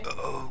 man?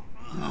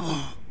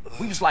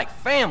 We was like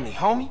family,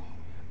 homie.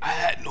 I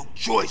had no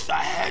choice.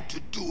 I had to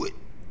do it.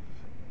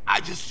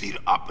 I just see the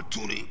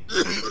opportunity.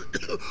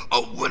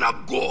 Oh, when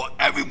I'm gone,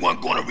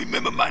 everyone gonna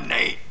remember my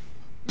name.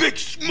 Big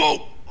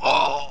Smoke.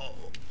 Ah,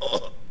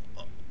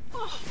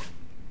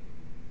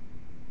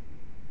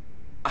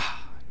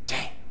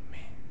 damn,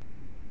 man.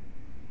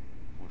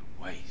 What a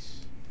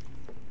waste.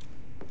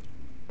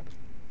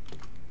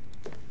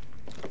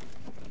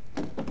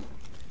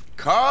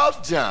 Carl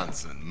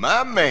Johnson,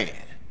 my man.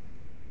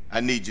 I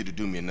need you to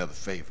do me another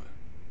favor.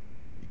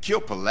 You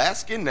killed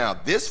Pulaski, now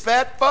this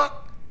fat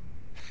fuck?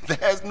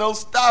 There's no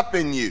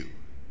stopping you.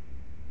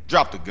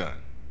 Drop the gun.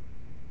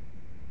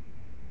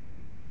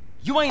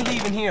 You ain't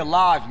leaving here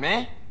alive,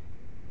 man.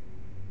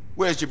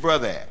 Where's your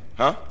brother at,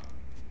 huh?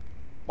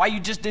 Why you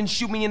just didn't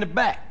shoot me in the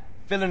back?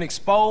 Feeling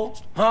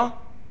exposed, huh?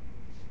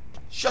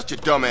 Shut your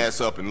dumb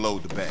ass up and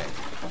load the bag.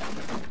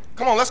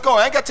 Come on, let's go.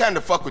 I ain't got time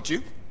to fuck with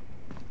you.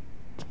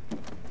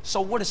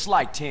 So what it's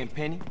like,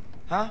 Tenpenny,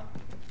 huh?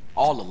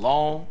 All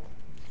alone?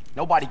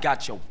 Nobody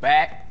got your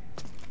back?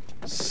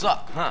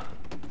 Suck, huh?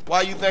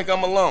 Why you think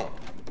I'm alone?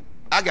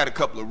 I got a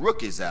couple of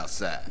rookies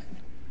outside.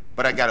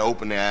 But I gotta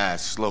open their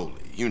eyes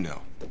slowly, you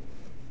know.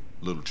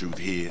 Little truth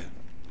here,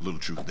 little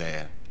truth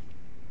there.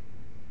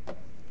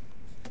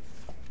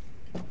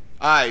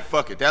 Alright,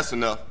 fuck it, that's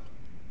enough.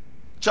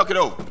 Chuck it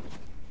over.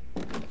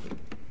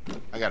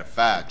 I got a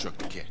fire truck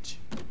to catch.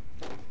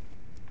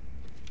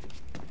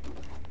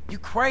 You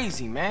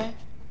crazy, man.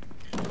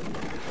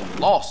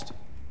 Lost.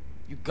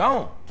 You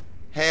gone.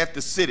 Half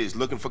the city's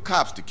looking for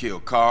cops to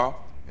kill,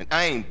 Carl. And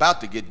I ain't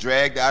about to get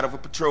dragged out of a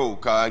patrol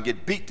car and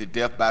get beat to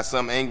death by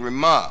some angry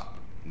mob.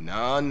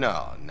 No,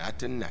 not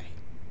tonight.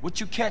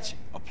 What you catching?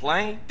 A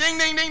plane? Ding,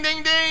 ding, ding,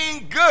 ding,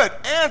 ding! Good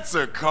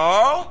answer,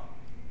 Carl!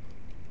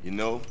 You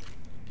know,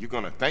 you're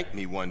gonna thank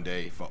me one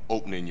day for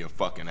opening your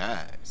fucking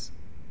eyes.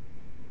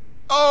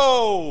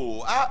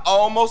 Oh, I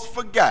almost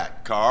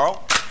forgot,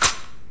 Carl.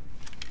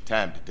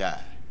 Time to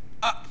die.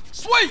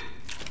 Sweet!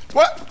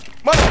 What?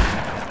 Mother...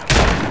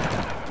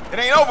 It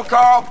ain't over,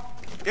 Carl.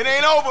 It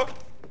ain't over.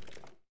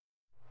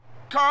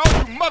 Carl,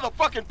 you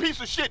motherfucking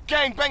piece of shit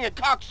gang-banging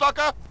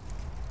cocksucker!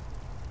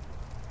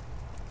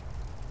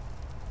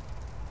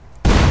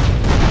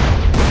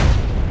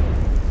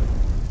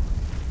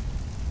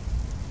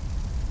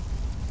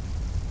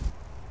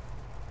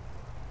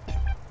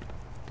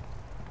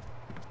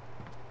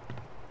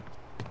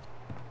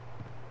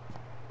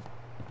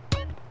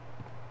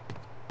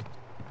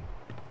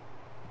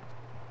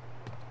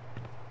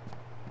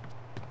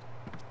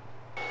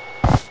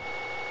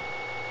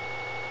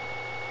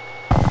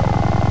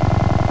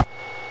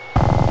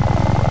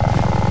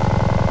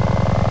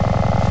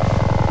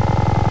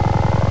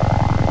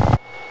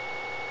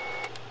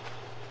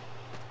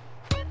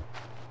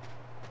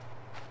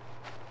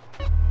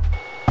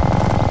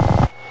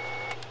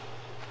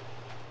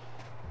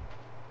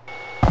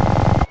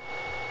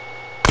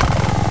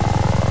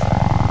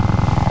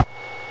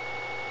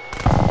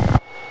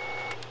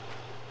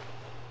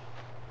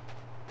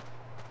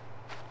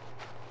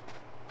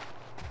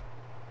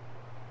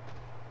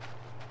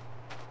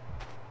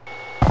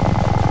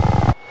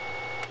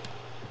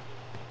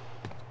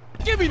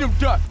 Give me them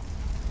ducks!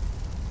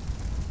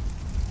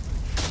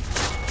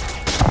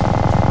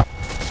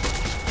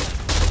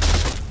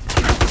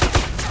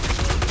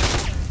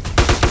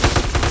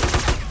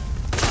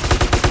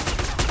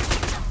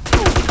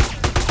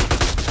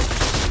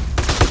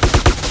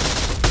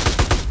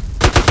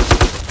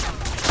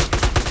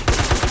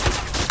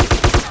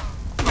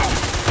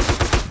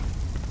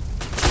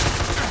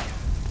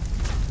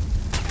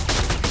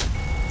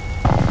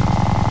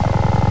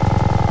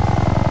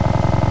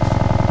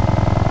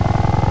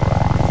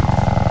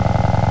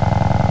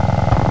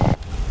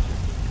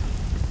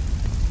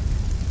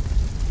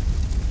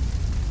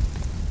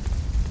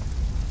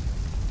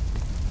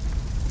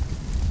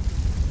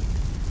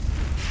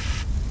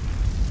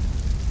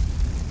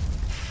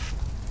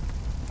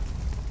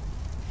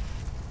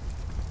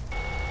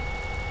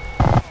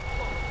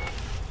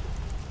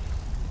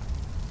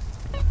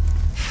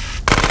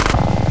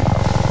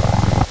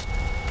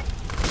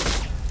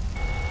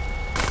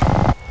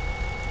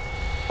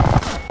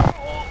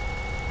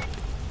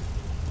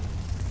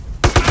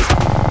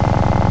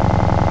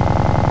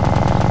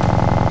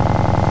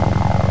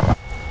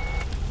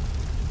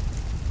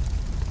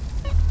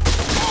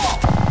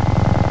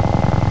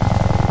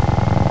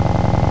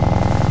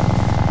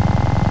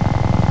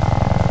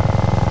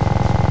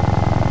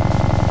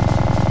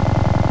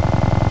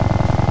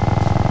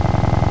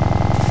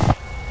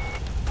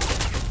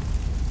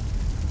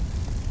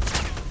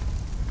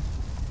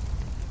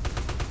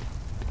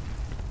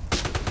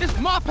 This is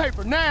my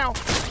paper now.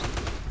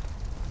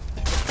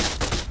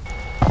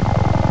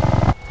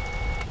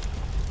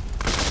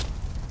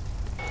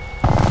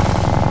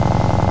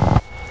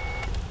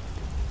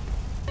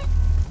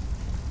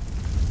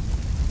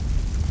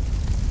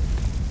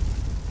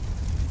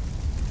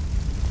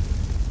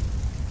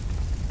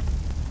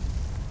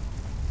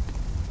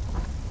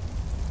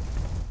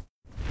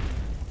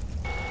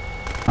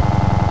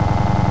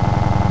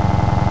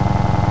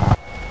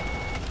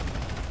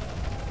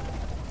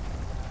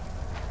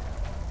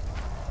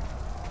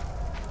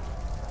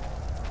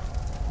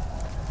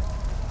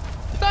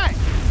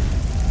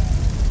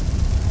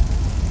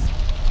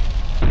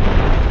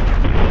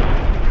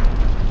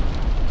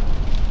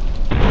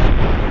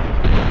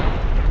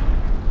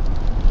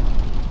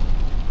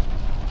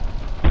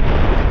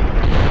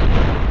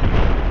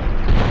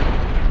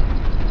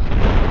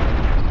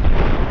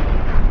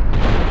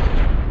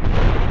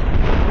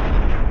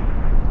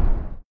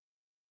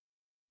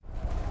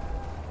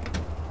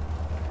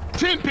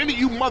 Tenpenny,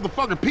 you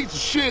motherfucking piece of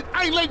shit.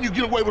 I ain't letting you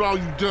get away with all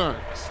you done.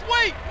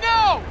 Sweet,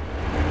 no!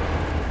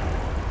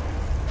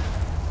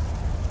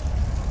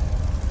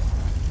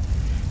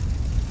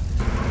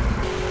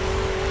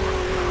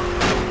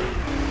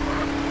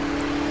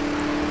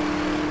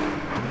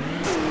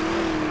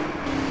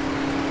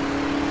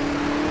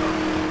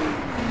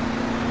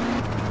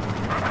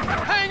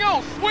 Hang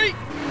on, Sweet!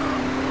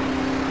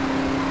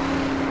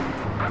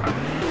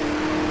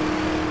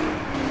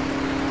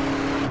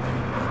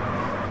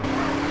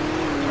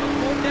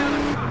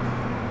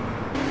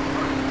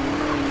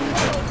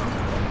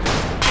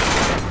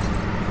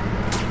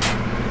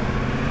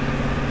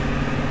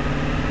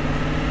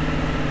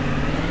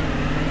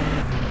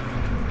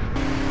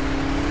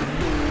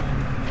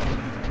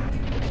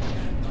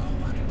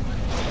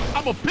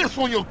 I'ma piss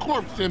on your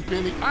corpse,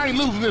 Tenpenny. I ain't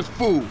losing this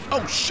fool.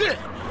 Oh, shit!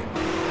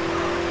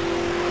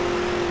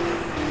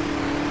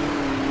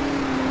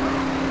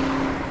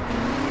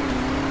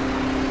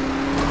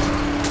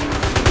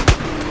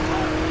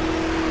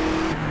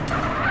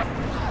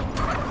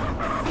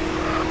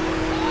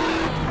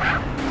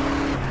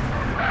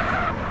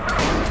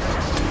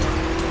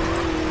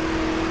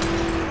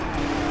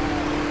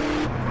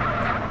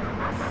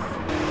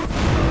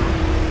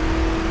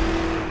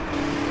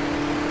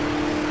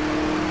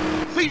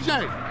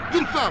 CJ, do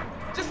something.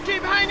 Just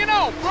keep hanging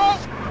on, bro.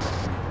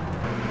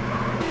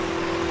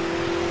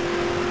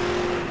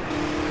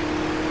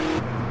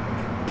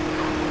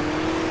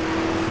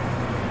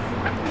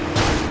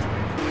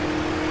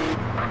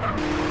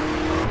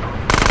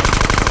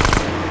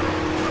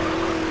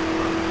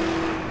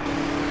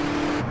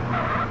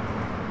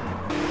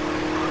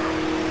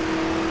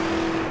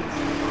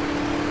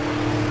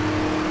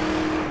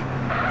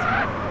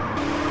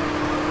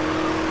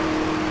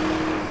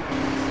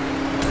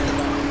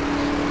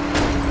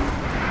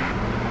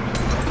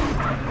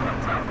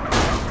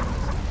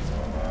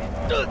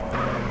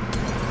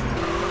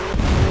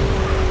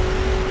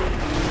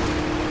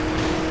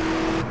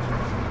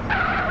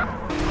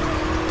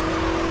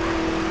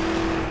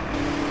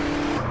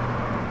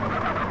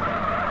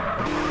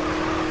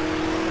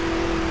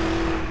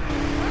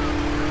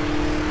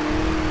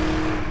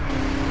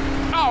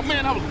 Oh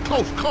man, that was a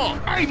close call.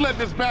 I ain't letting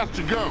this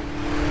bastard go.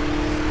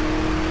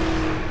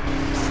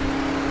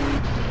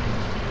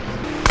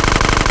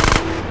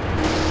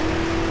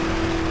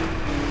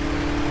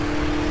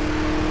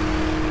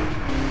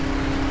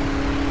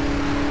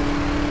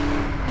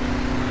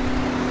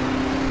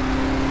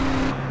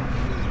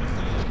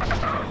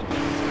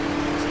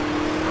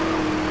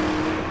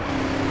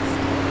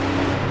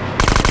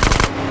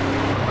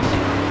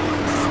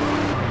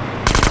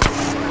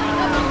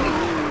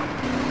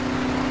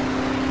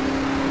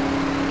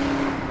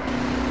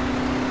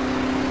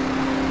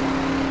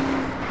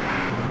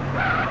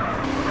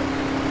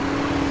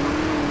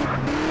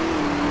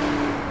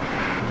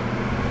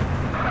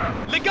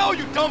 Let go,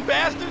 you dumb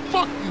bastard!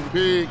 Fuck you,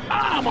 pig!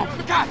 I'm a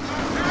forgot.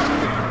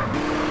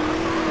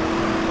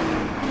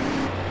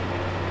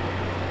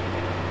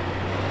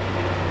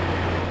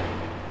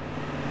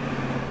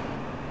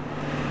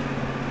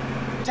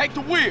 Take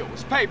the wheel.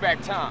 It's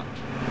payback time.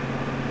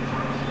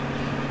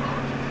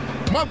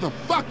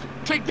 Motherfucker!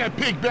 Take that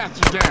pig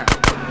bastard down!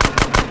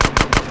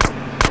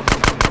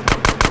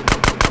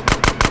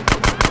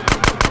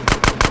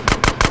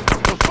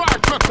 Those fire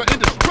trucks are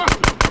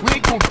indestructible. We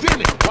ain't gonna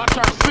dent it. Watch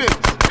our six.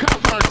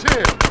 Cops on our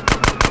tail.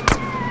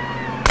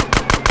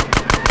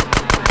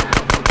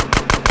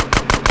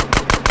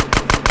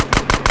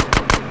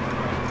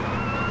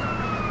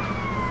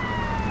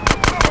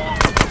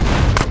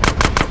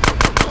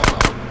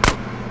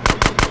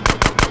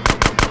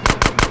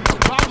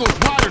 All those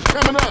riders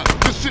coming up.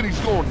 This city's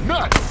going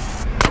nuts.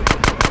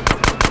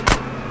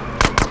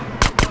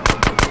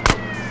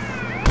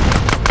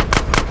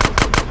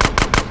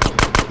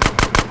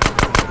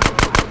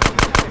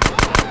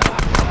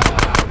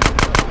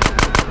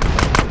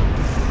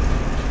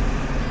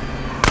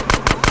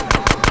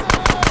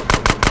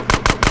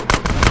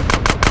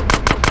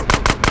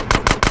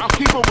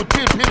 Keep up with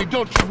Tenpenny,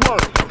 don't you worry.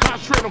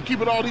 Concentrate on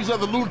keeping all these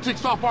other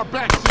lunatics off our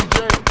backs,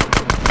 CJ.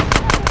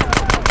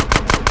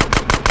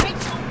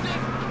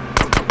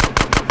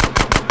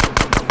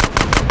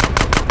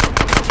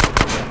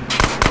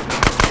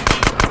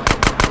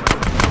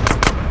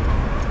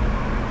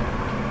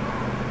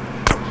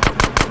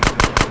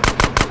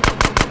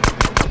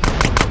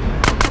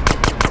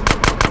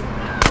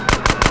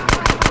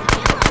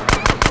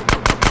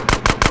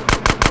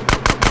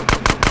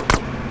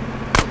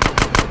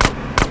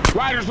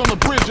 Riders on the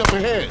bridge up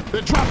ahead.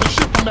 They're dropping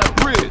shit from that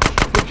bridge.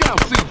 Look out,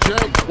 CJ.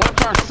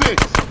 Watch our six.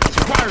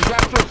 Some riders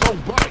after its own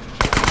bike.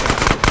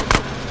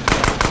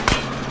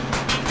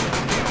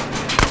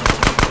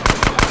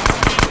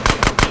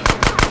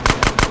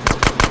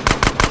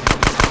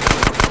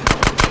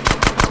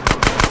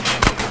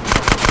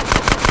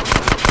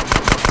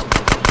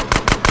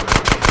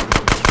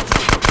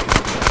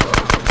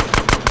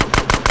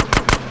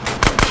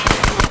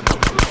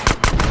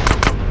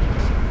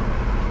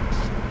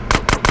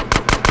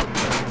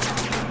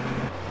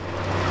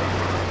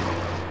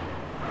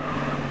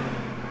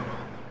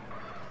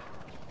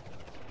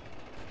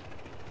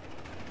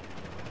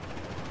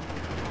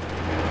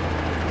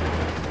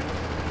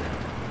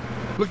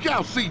 Look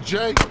out,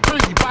 CJ.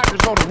 Crazy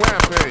bikers on the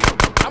rampage.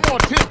 I'm on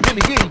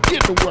Tenpenny, he ain't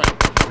getting away.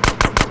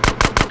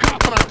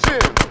 Cop on our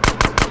tail.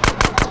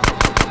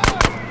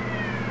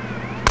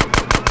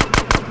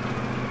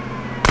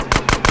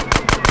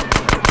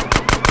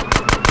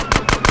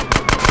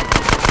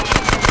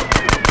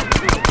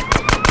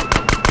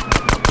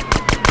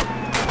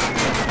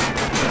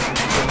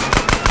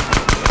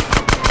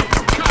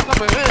 Cop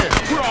up ahead.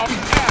 Where all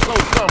these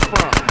assholes come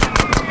from?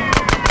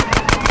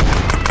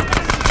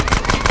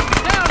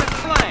 Down in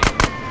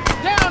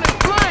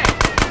flame!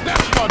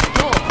 That's my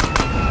dog!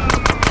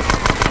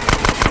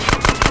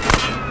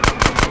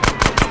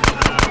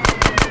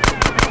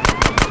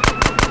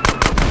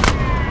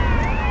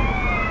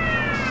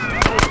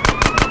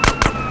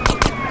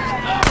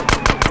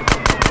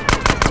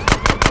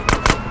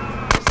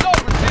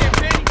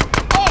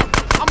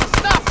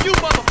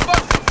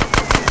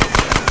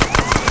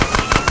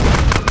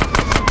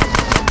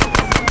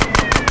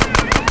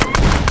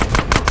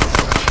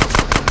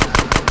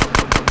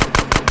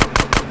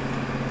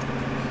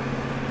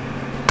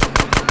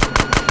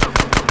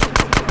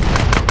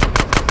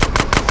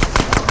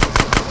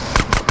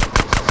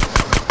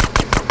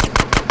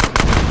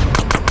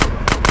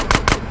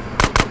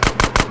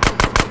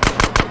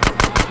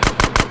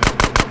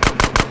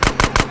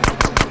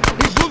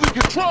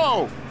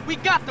 on. We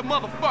got the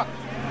motherfucker.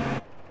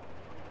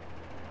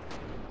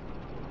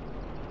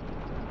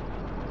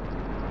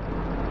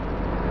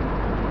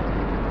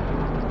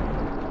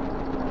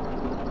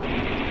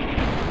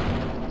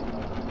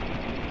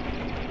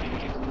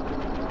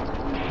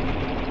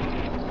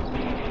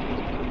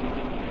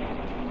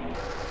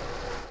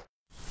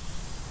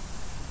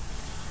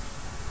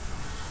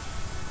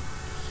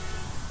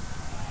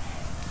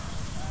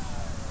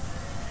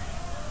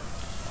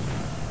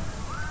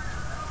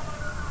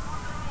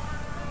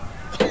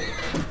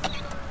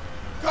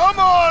 Come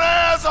on,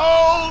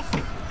 assholes!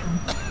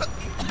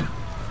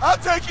 I'll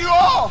take you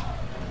all!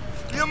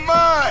 You're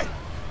mine!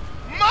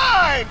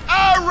 Mine!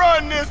 I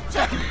run this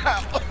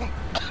town!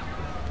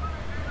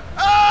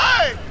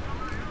 Hey!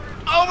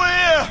 Over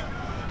here!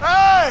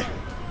 Hey!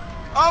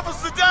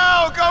 Officer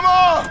down, come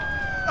on!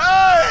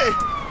 Hey!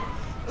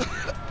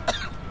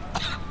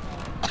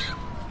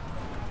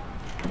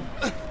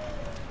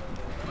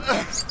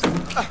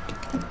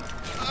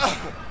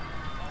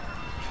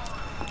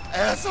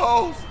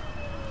 Assholes!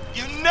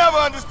 You never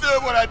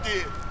understood what I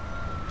did.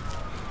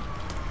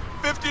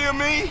 50 of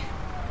me,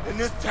 and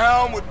this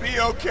town would be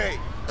okay.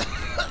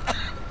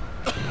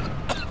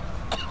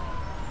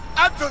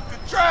 I took the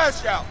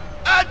trash out.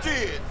 I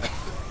did.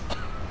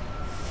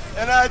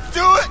 And I'd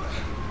do it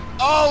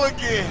all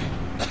again.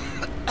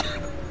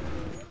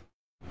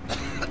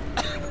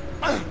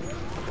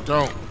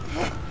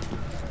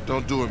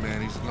 Don't do it,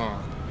 man. He's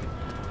gone.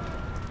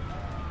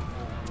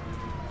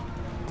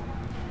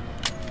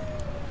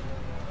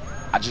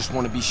 I just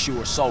want to be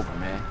sure it's over,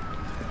 man.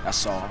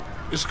 That's all.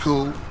 It's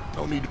cool.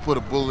 Don't need to put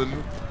a bullet in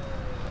him.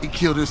 He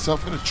killed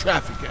himself in a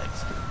traffic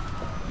accident.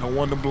 No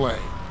one to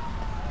blame.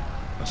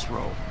 Let's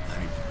roll. I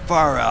mean,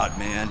 far out,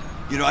 man.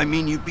 You know, I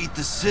mean, you beat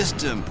the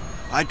system.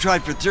 I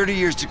tried for 30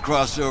 years to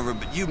cross over,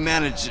 but you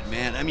managed it,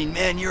 man. I mean,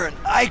 man, you're an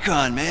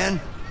icon, man.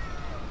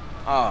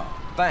 Oh,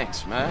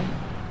 thanks, man.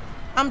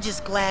 I'm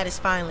just glad it's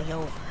finally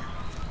over.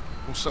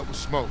 What's up with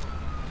Smoke?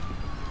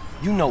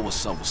 You know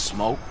what's up with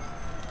Smoke.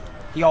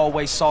 He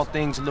always saw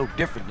things a little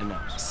different than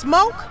us.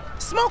 Smoke?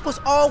 Smoke was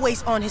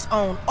always on his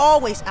own,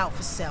 always out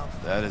for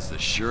self. That is the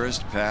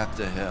surest path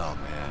to hell,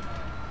 man.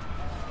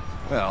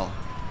 Well,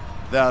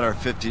 without our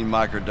 15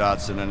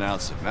 microdots and an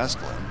ounce of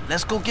mescaline.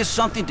 Let's go get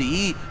something to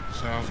eat.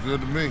 Sounds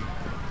good to me.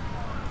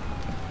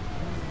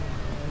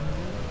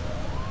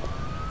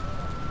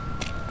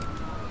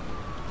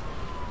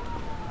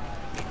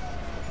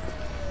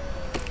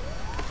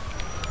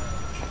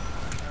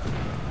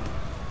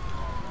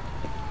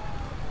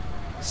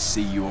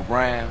 See you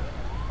around,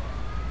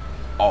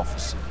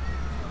 officer.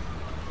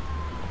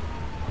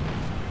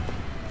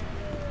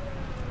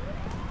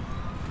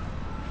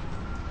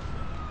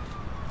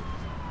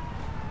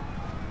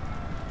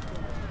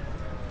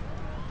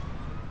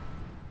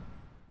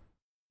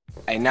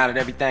 Hey, now that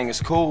everything is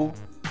cool,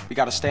 we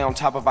gotta stay on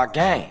top of our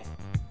game.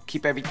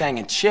 Keep everything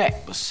in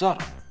check, but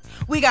subtle.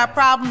 We got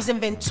problems in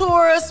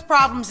Venturas,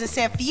 problems in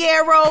San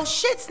Fierro.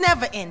 Shit's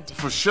never ending.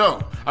 For sure.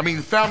 I mean,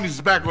 the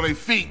family's back on their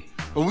feet,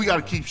 but we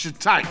gotta keep shit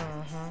tight.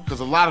 Because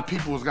a lot of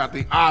people has got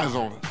their eyes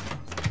on us.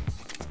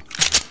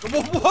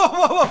 Whoa, whoa,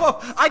 whoa, whoa,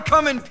 whoa. I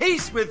come in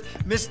peace with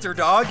Mr.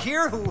 Dog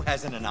here, who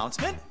has an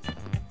announcement.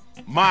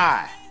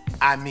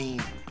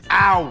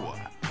 Our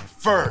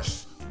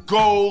first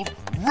gold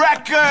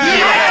record!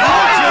 Yeah,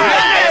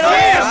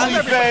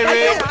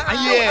 baby!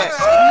 Yeah, you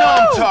know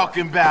what I'm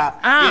talking about.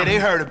 Yeah, they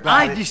heard about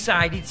I it.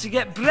 decided to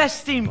get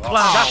breast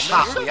implants.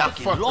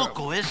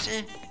 Loco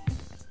ese.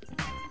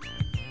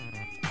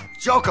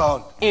 Joke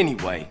on.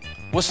 Anyway,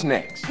 what's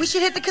next? We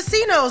should hit the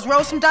casinos,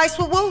 roll some dice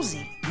with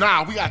Woozy.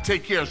 Nah, we gotta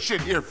take care of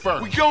shit here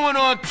first. We going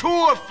on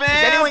tour, fam!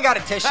 Has anyone got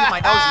a tissue?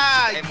 My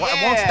nose it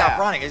won't stop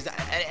running. Is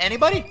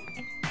anybody?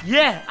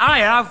 Yeah, I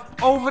have.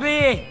 Over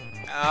there.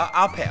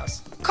 I'll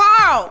pass.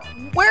 Carl,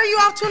 where are you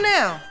off to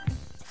now?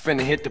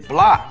 Finna hit the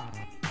block.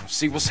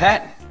 See what's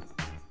happening.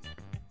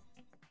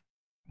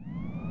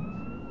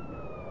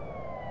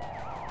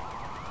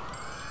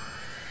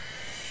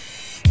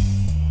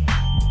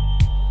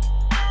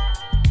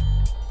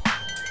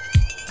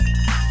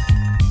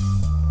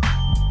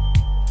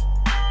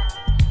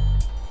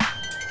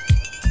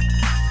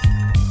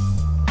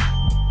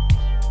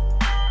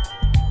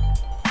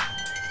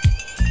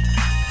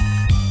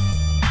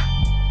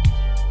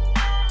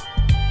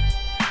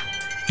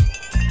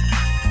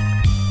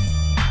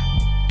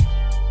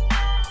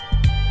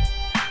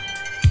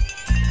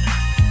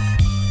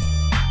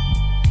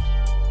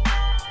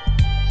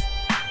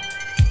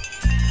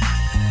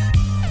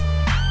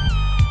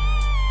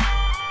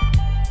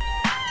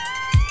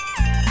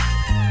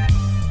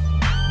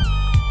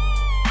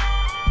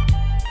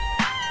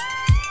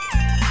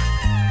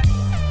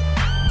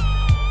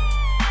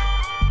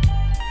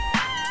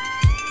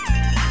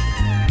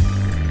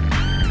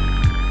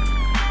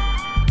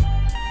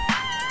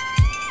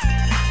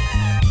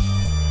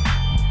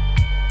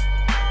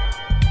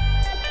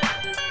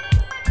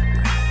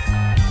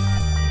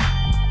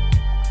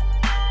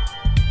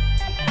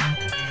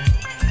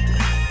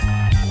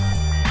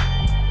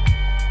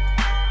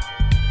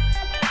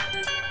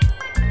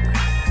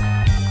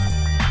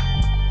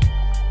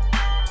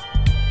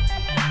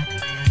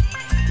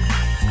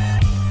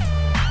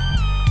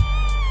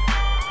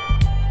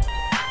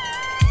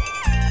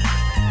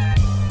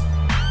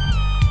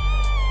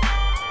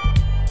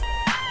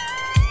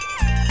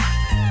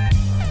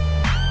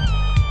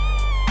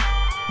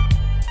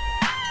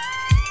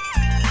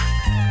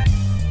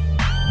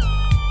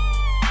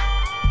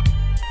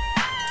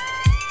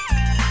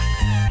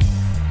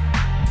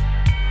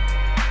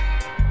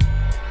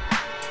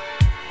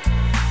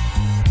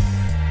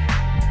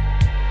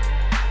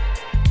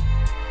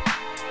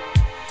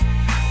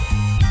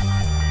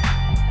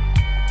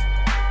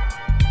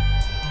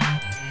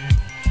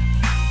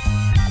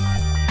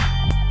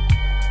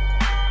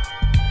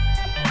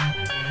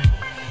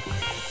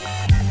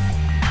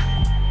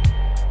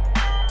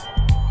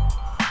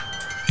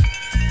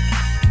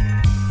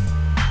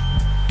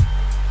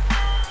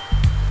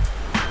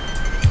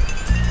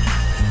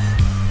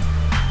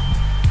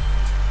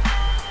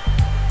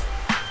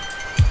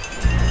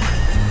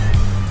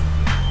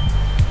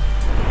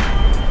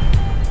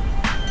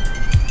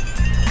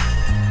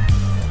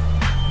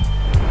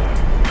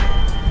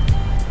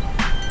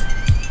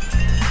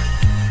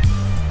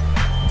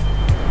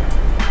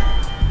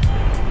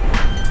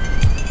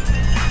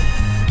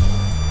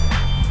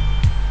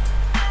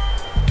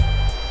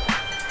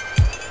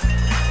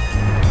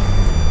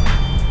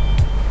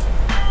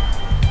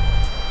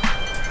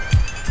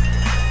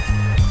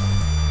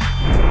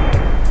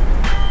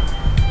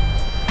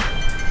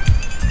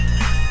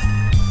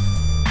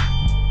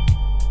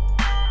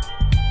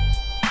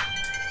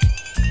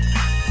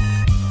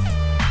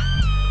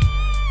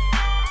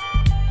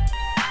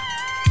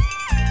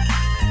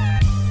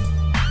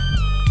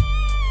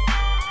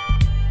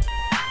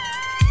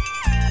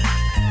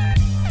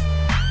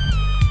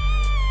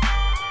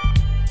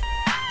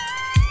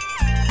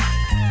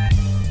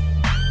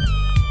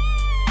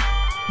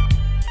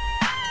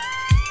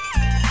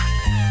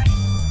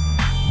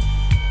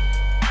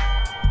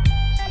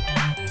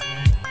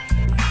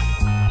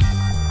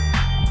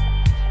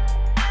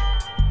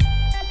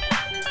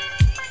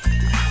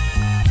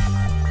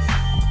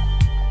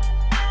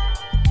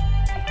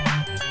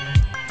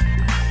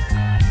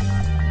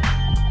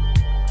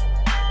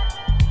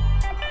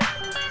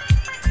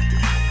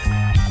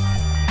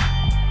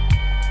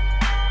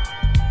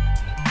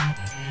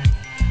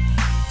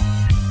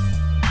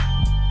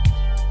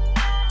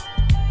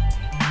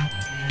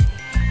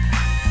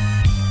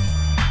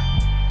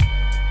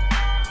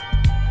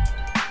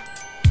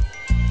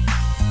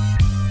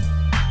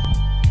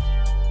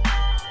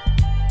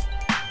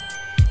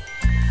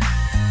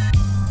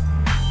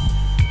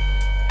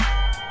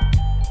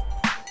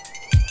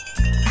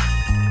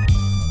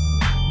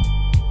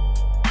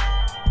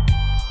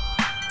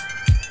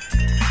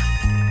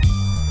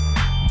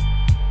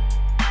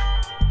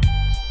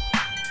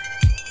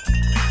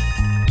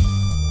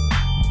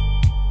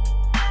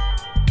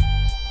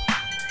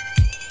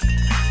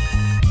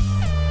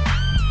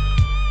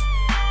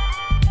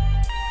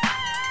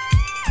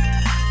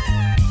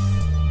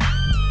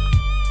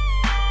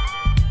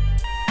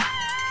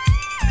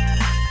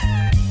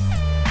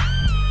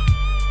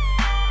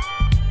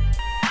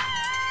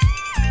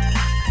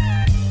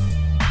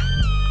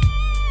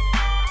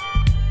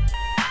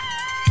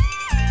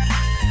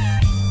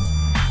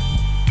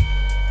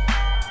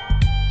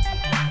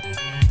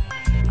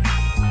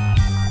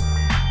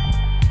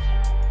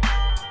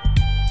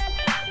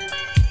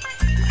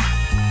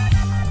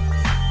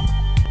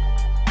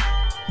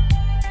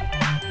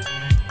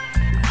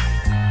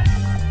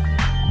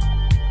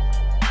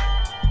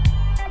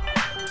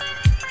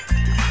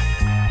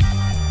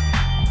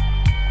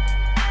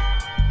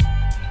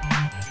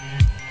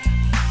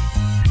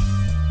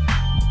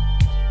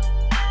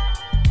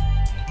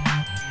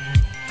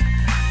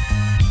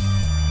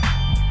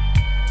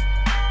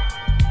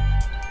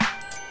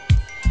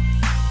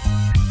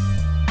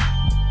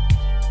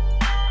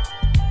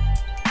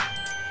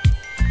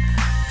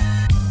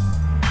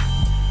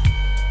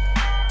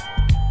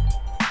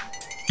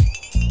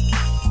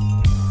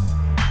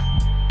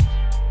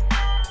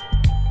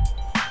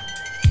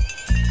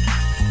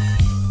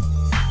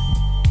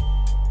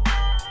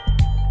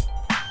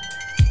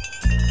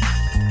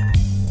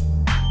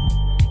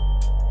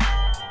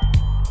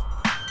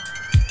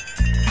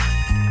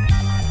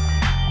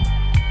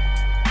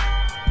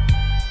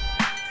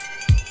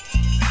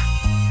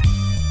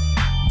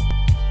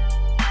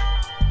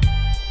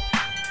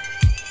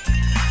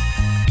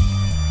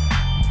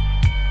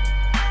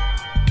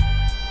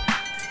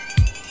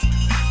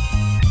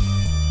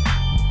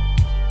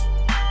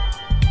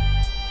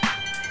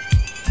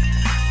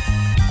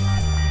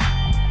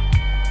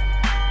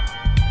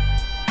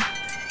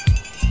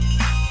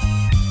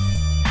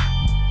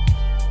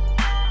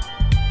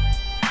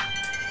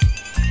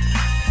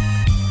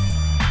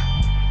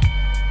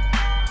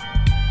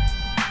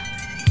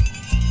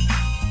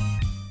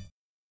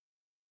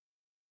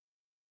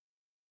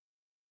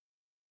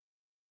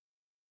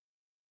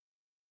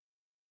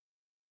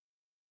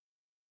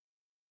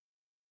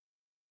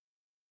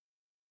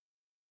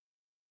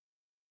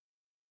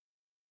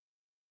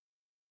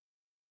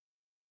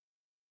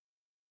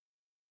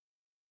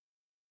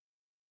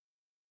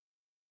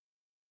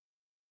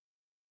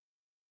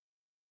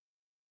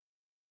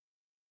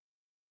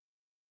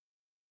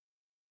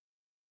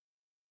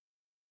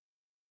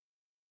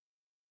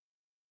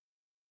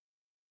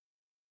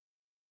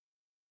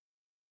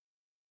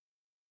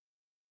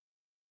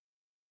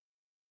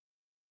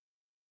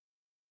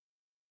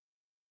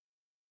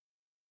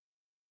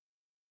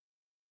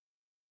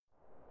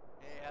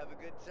 Hey, have a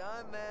good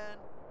time, man.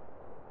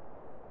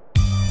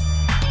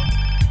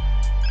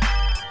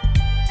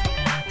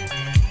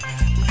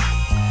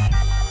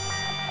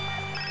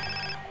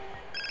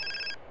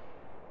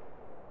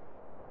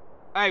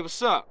 Hey,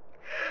 what's up?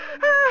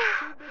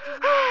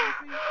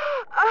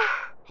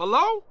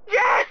 Hello?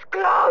 Yes,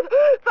 Claude!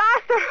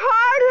 Faster,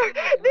 harder,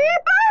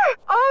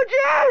 deeper! Oh,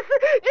 Jess!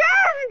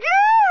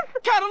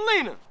 Jess!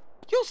 Catalina!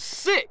 You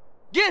sick!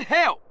 Get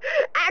help!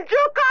 And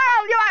you,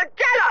 Carl, you are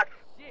jealous!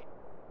 Shit.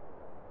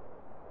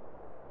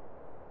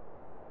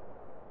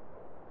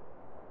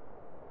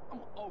 I'm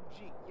an OG,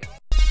 yeah.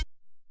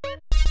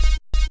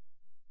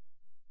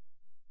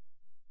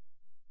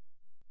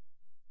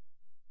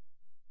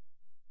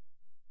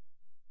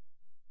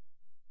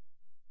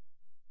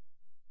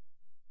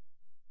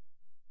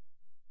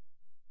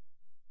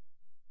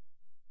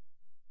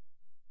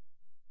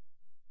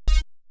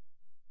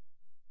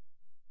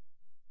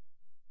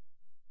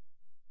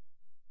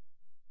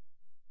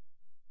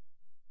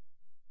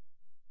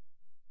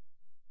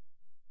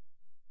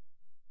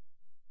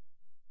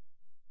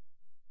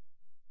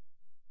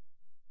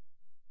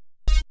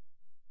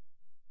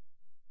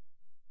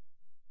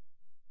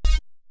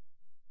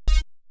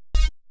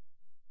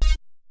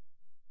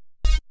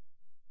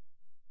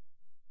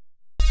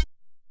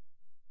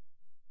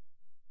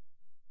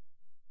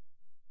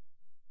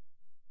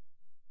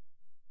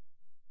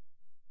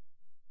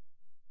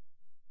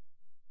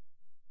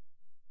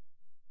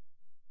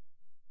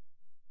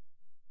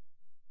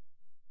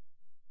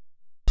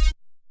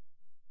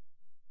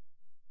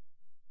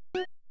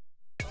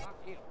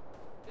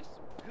 This is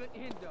some good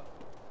endo.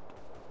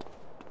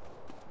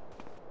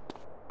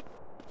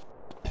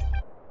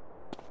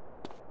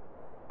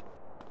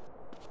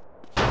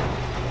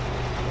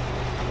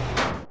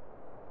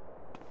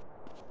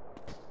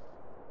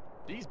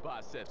 These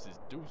biceps is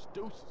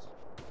deuces.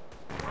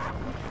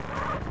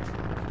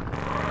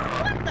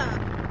 What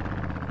the?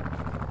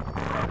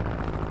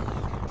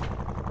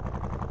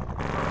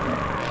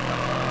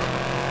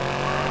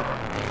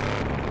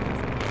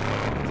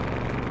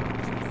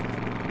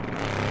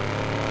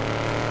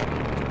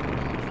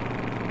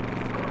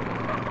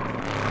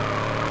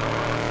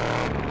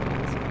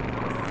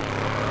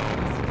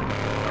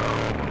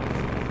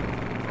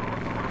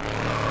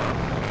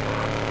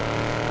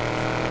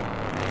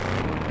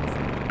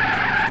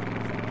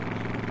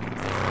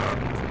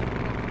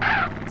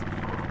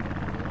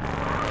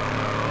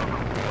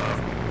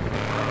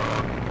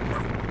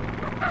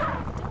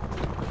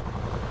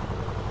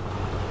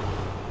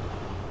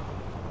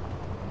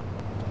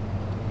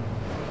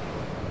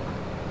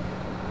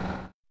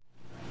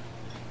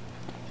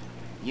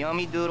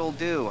 Yummy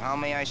doodle-doo, how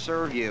may I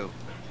serve you?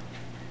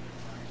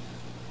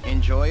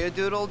 Enjoy a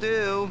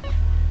doodle-doo.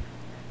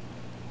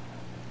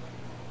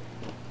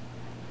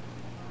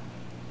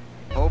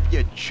 Hope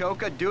you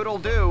choke a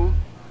doodle-doo.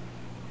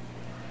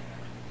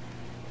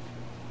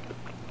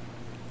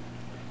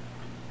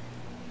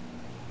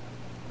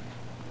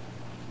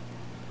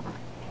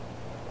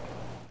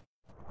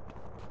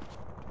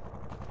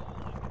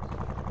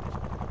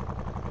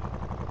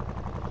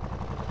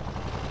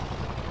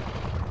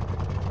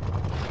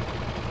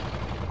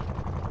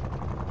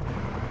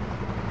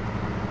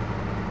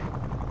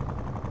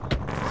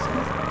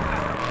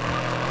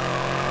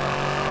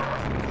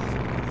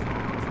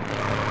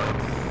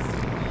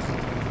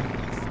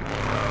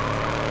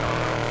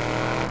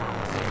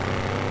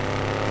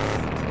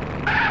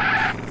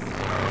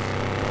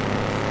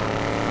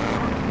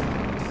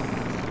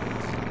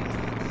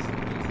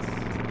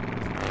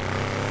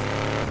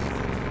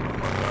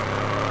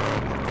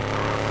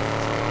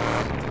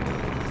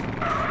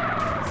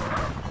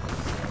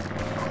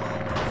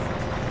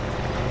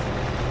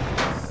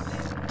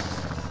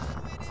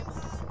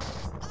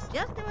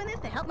 Just doing this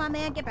to help my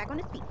man get back on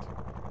his feet.